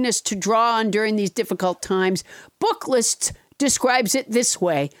happiness to draw on during these difficult times. Booklists describes it this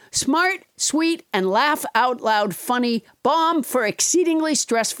way: smart, sweet, and laugh out loud funny, balm for exceedingly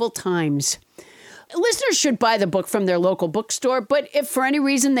stressful times. Listeners should buy the book from their local bookstore, but if for any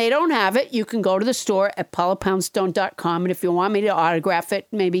reason they don't have it, you can go to the store at paulapoundstone.com, and if you want me to autograph it,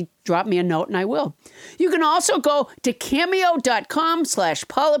 maybe drop me a note and I will. You can also go to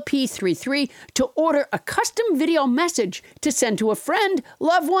cameo.com/PaulaP33 to order a custom video message to send to a friend,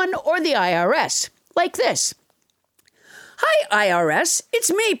 loved one, or the IRS. Like this. Hi, IRS. It's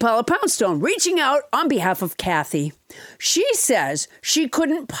me, Paula Poundstone, reaching out on behalf of Kathy. She says she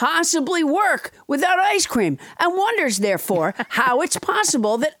couldn't possibly work without ice cream and wonders, therefore, how it's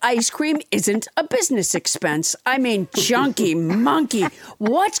possible that ice cream isn't a business expense. I mean, chunky monkey,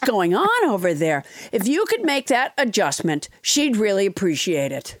 what's going on over there? If you could make that adjustment, she'd really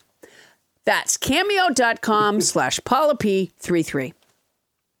appreciate it. That's cameo.com/PaulaP33.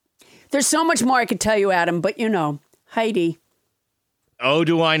 There's so much more I could tell you, Adam, but you know, Heidi. Oh,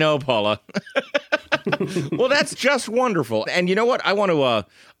 do I know, Paula? Well, that's just wonderful. And you know what? I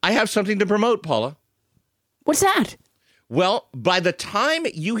have something to promote, Paula. What's that? Well, by the time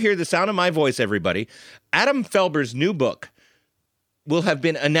you hear the sound of my voice, everybody, Adam Felber's new book will have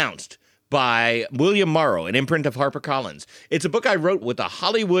been announced by William Morrow, an imprint of HarperCollins. It's a book I wrote with a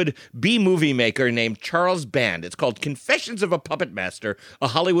Hollywood B-movie maker named Charles Band. It's called Confessions of a Puppet Master, a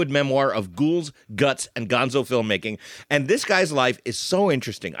Hollywood memoir of ghouls, guts, and gonzo filmmaking. And this guy's life is so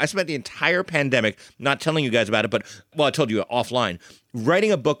interesting. I spent the entire pandemic, not telling you guys about it, but, well, I told you offline,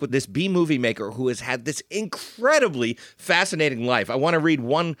 writing a book with this B-movie maker who has had this incredibly fascinating life. I want to read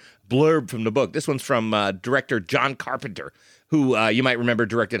one blurb from the book. This one's from director John Carpenter, who you might remember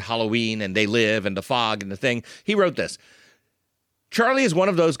directed Halloween and They Live and The Fog and The Thing. He wrote this. Charlie is one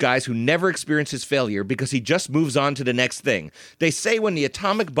of those guys who never experiences failure because he just moves on to the next thing. They say when the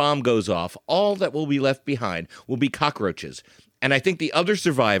atomic bomb goes off, all that will be left behind will be cockroaches. And I think the other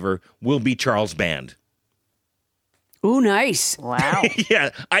survivor will be Charles Band. Ooh, nice. Wow. Yeah,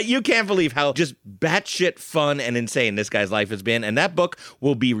 you can't believe how just batshit fun and insane this guy's life has been. And that book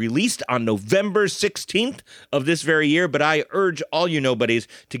will be released on November 16th of this very year. But I urge all you nobodies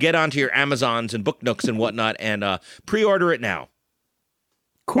to get onto your Amazons and Book Nooks and whatnot and pre-order it now.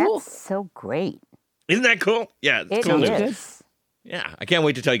 Cool. That's so great. Isn't that cool? Yeah, it's It cool. is. Yeah, I can't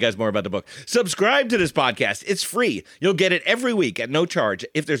wait to tell you guys more about the book. Subscribe to this podcast. It's free. You'll get it every week at no charge.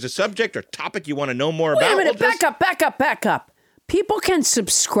 If there's a subject or topic you want to know more about... Wait a minute, back up. People can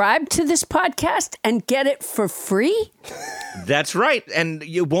subscribe to this podcast and get it for free? That's right. And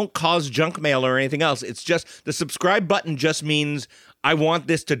you won't cause junk mail or anything else. It's just the subscribe button just means I want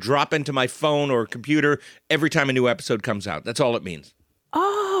this to drop into my phone or computer every time a new episode comes out. That's all it means.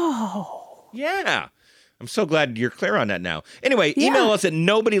 Oh. Yeah. I'm so glad you're clear on that now. Anyway, email us at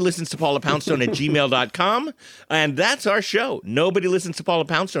nobodylistens@paulapoundstone@gmail.com. And that's our show. Nobody Listens to Paula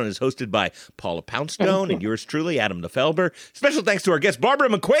Poundstone is hosted by Paula Poundstone and yours truly, Adam the Felber. Special thanks to our guest, Barbara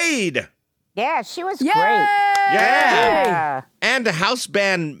McQuaid. Yeah, she was Yay! great. Yeah. And the house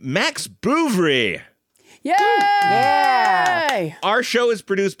band Max Bouvry. Yay! Yeah. Our show is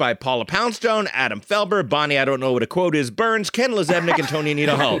produced by Paula Poundstone, Adam Felber, Bonnie, I don't know what a quote is, Burns, Ken Lazebnik, and Tony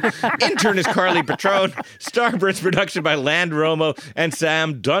Anita Hull. Intern is Carly Patron. Starburst production by Land Romo and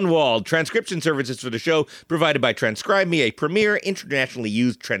Sam Dunwald. Transcription services for the show provided by Transcribe Me, a premier internationally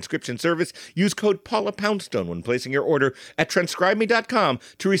used transcription service. Use code Paula Poundstone when placing your order at transcribeme.com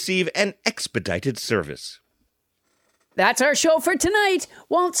to receive an expedited service. That's our show for tonight.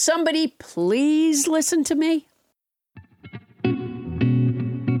 Won't somebody please listen to me?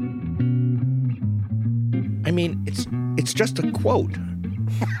 I mean, it's just a quote.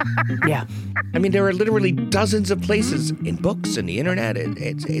 Yeah. I mean, there are literally dozens of places in books and the internet.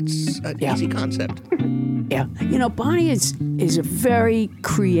 It's an easy concept. Yeah. You know, Bonnie is a very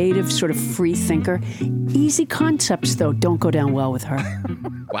creative, sort of free thinker. Easy concepts, though, don't go down well with her.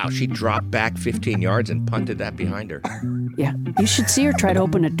 Wow, she dropped back 15 yards and punted that behind her. Yeah. You should see her try to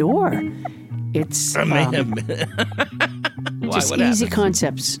open a door. It's just easy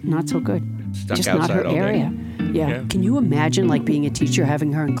concepts, not so good. Stuck just not her outside all day. area. Yeah. Can you imagine, like, being a teacher,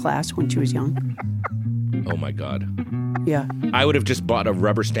 having her in class when she was young? Oh, my God. Yeah. I would have just bought a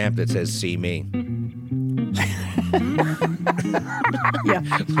rubber stamp that says, "See me." Yeah.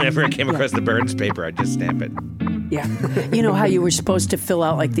 Whenever I came across the Burns paper, I'd just stamp it. Yeah. You know how you were supposed to fill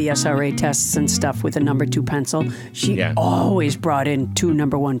out, like, the SRA tests and stuff with a number 2 pencil? She always brought in 2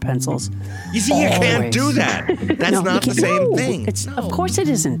 number 1 pencils. You see, you can't do that. That's not the same thing. Of course it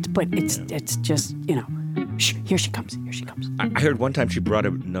isn't, but it's just, you know. Shh, here she comes. Here she comes. I heard one time she brought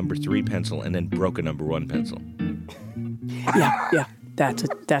a number 3 pencil and then broke a number 1 pencil. Yeah.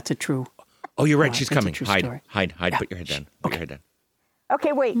 That's a true. Oh, you're right. She's coming. Hide. Yeah. Put your head down. Put your head down.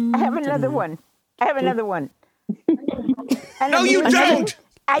 Okay, wait. I have another one. No, you don't.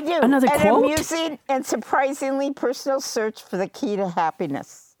 I do. Another quote? An amusing and surprisingly personal search for the key to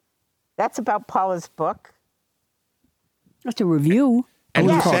happiness. That's about Paula's book. That's a review. And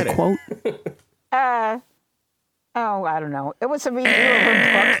I you wouldn't call said it a quote. I don't know. It was a review of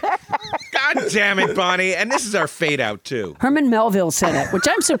her book. God damn it, Bonnie. And this is our fade out, too. Herman Melville said it, which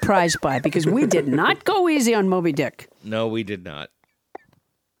I'm surprised by because we did not go easy on Moby Dick. No, we did not.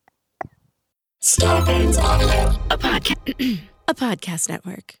 Starburns Audio. A podcast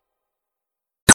network.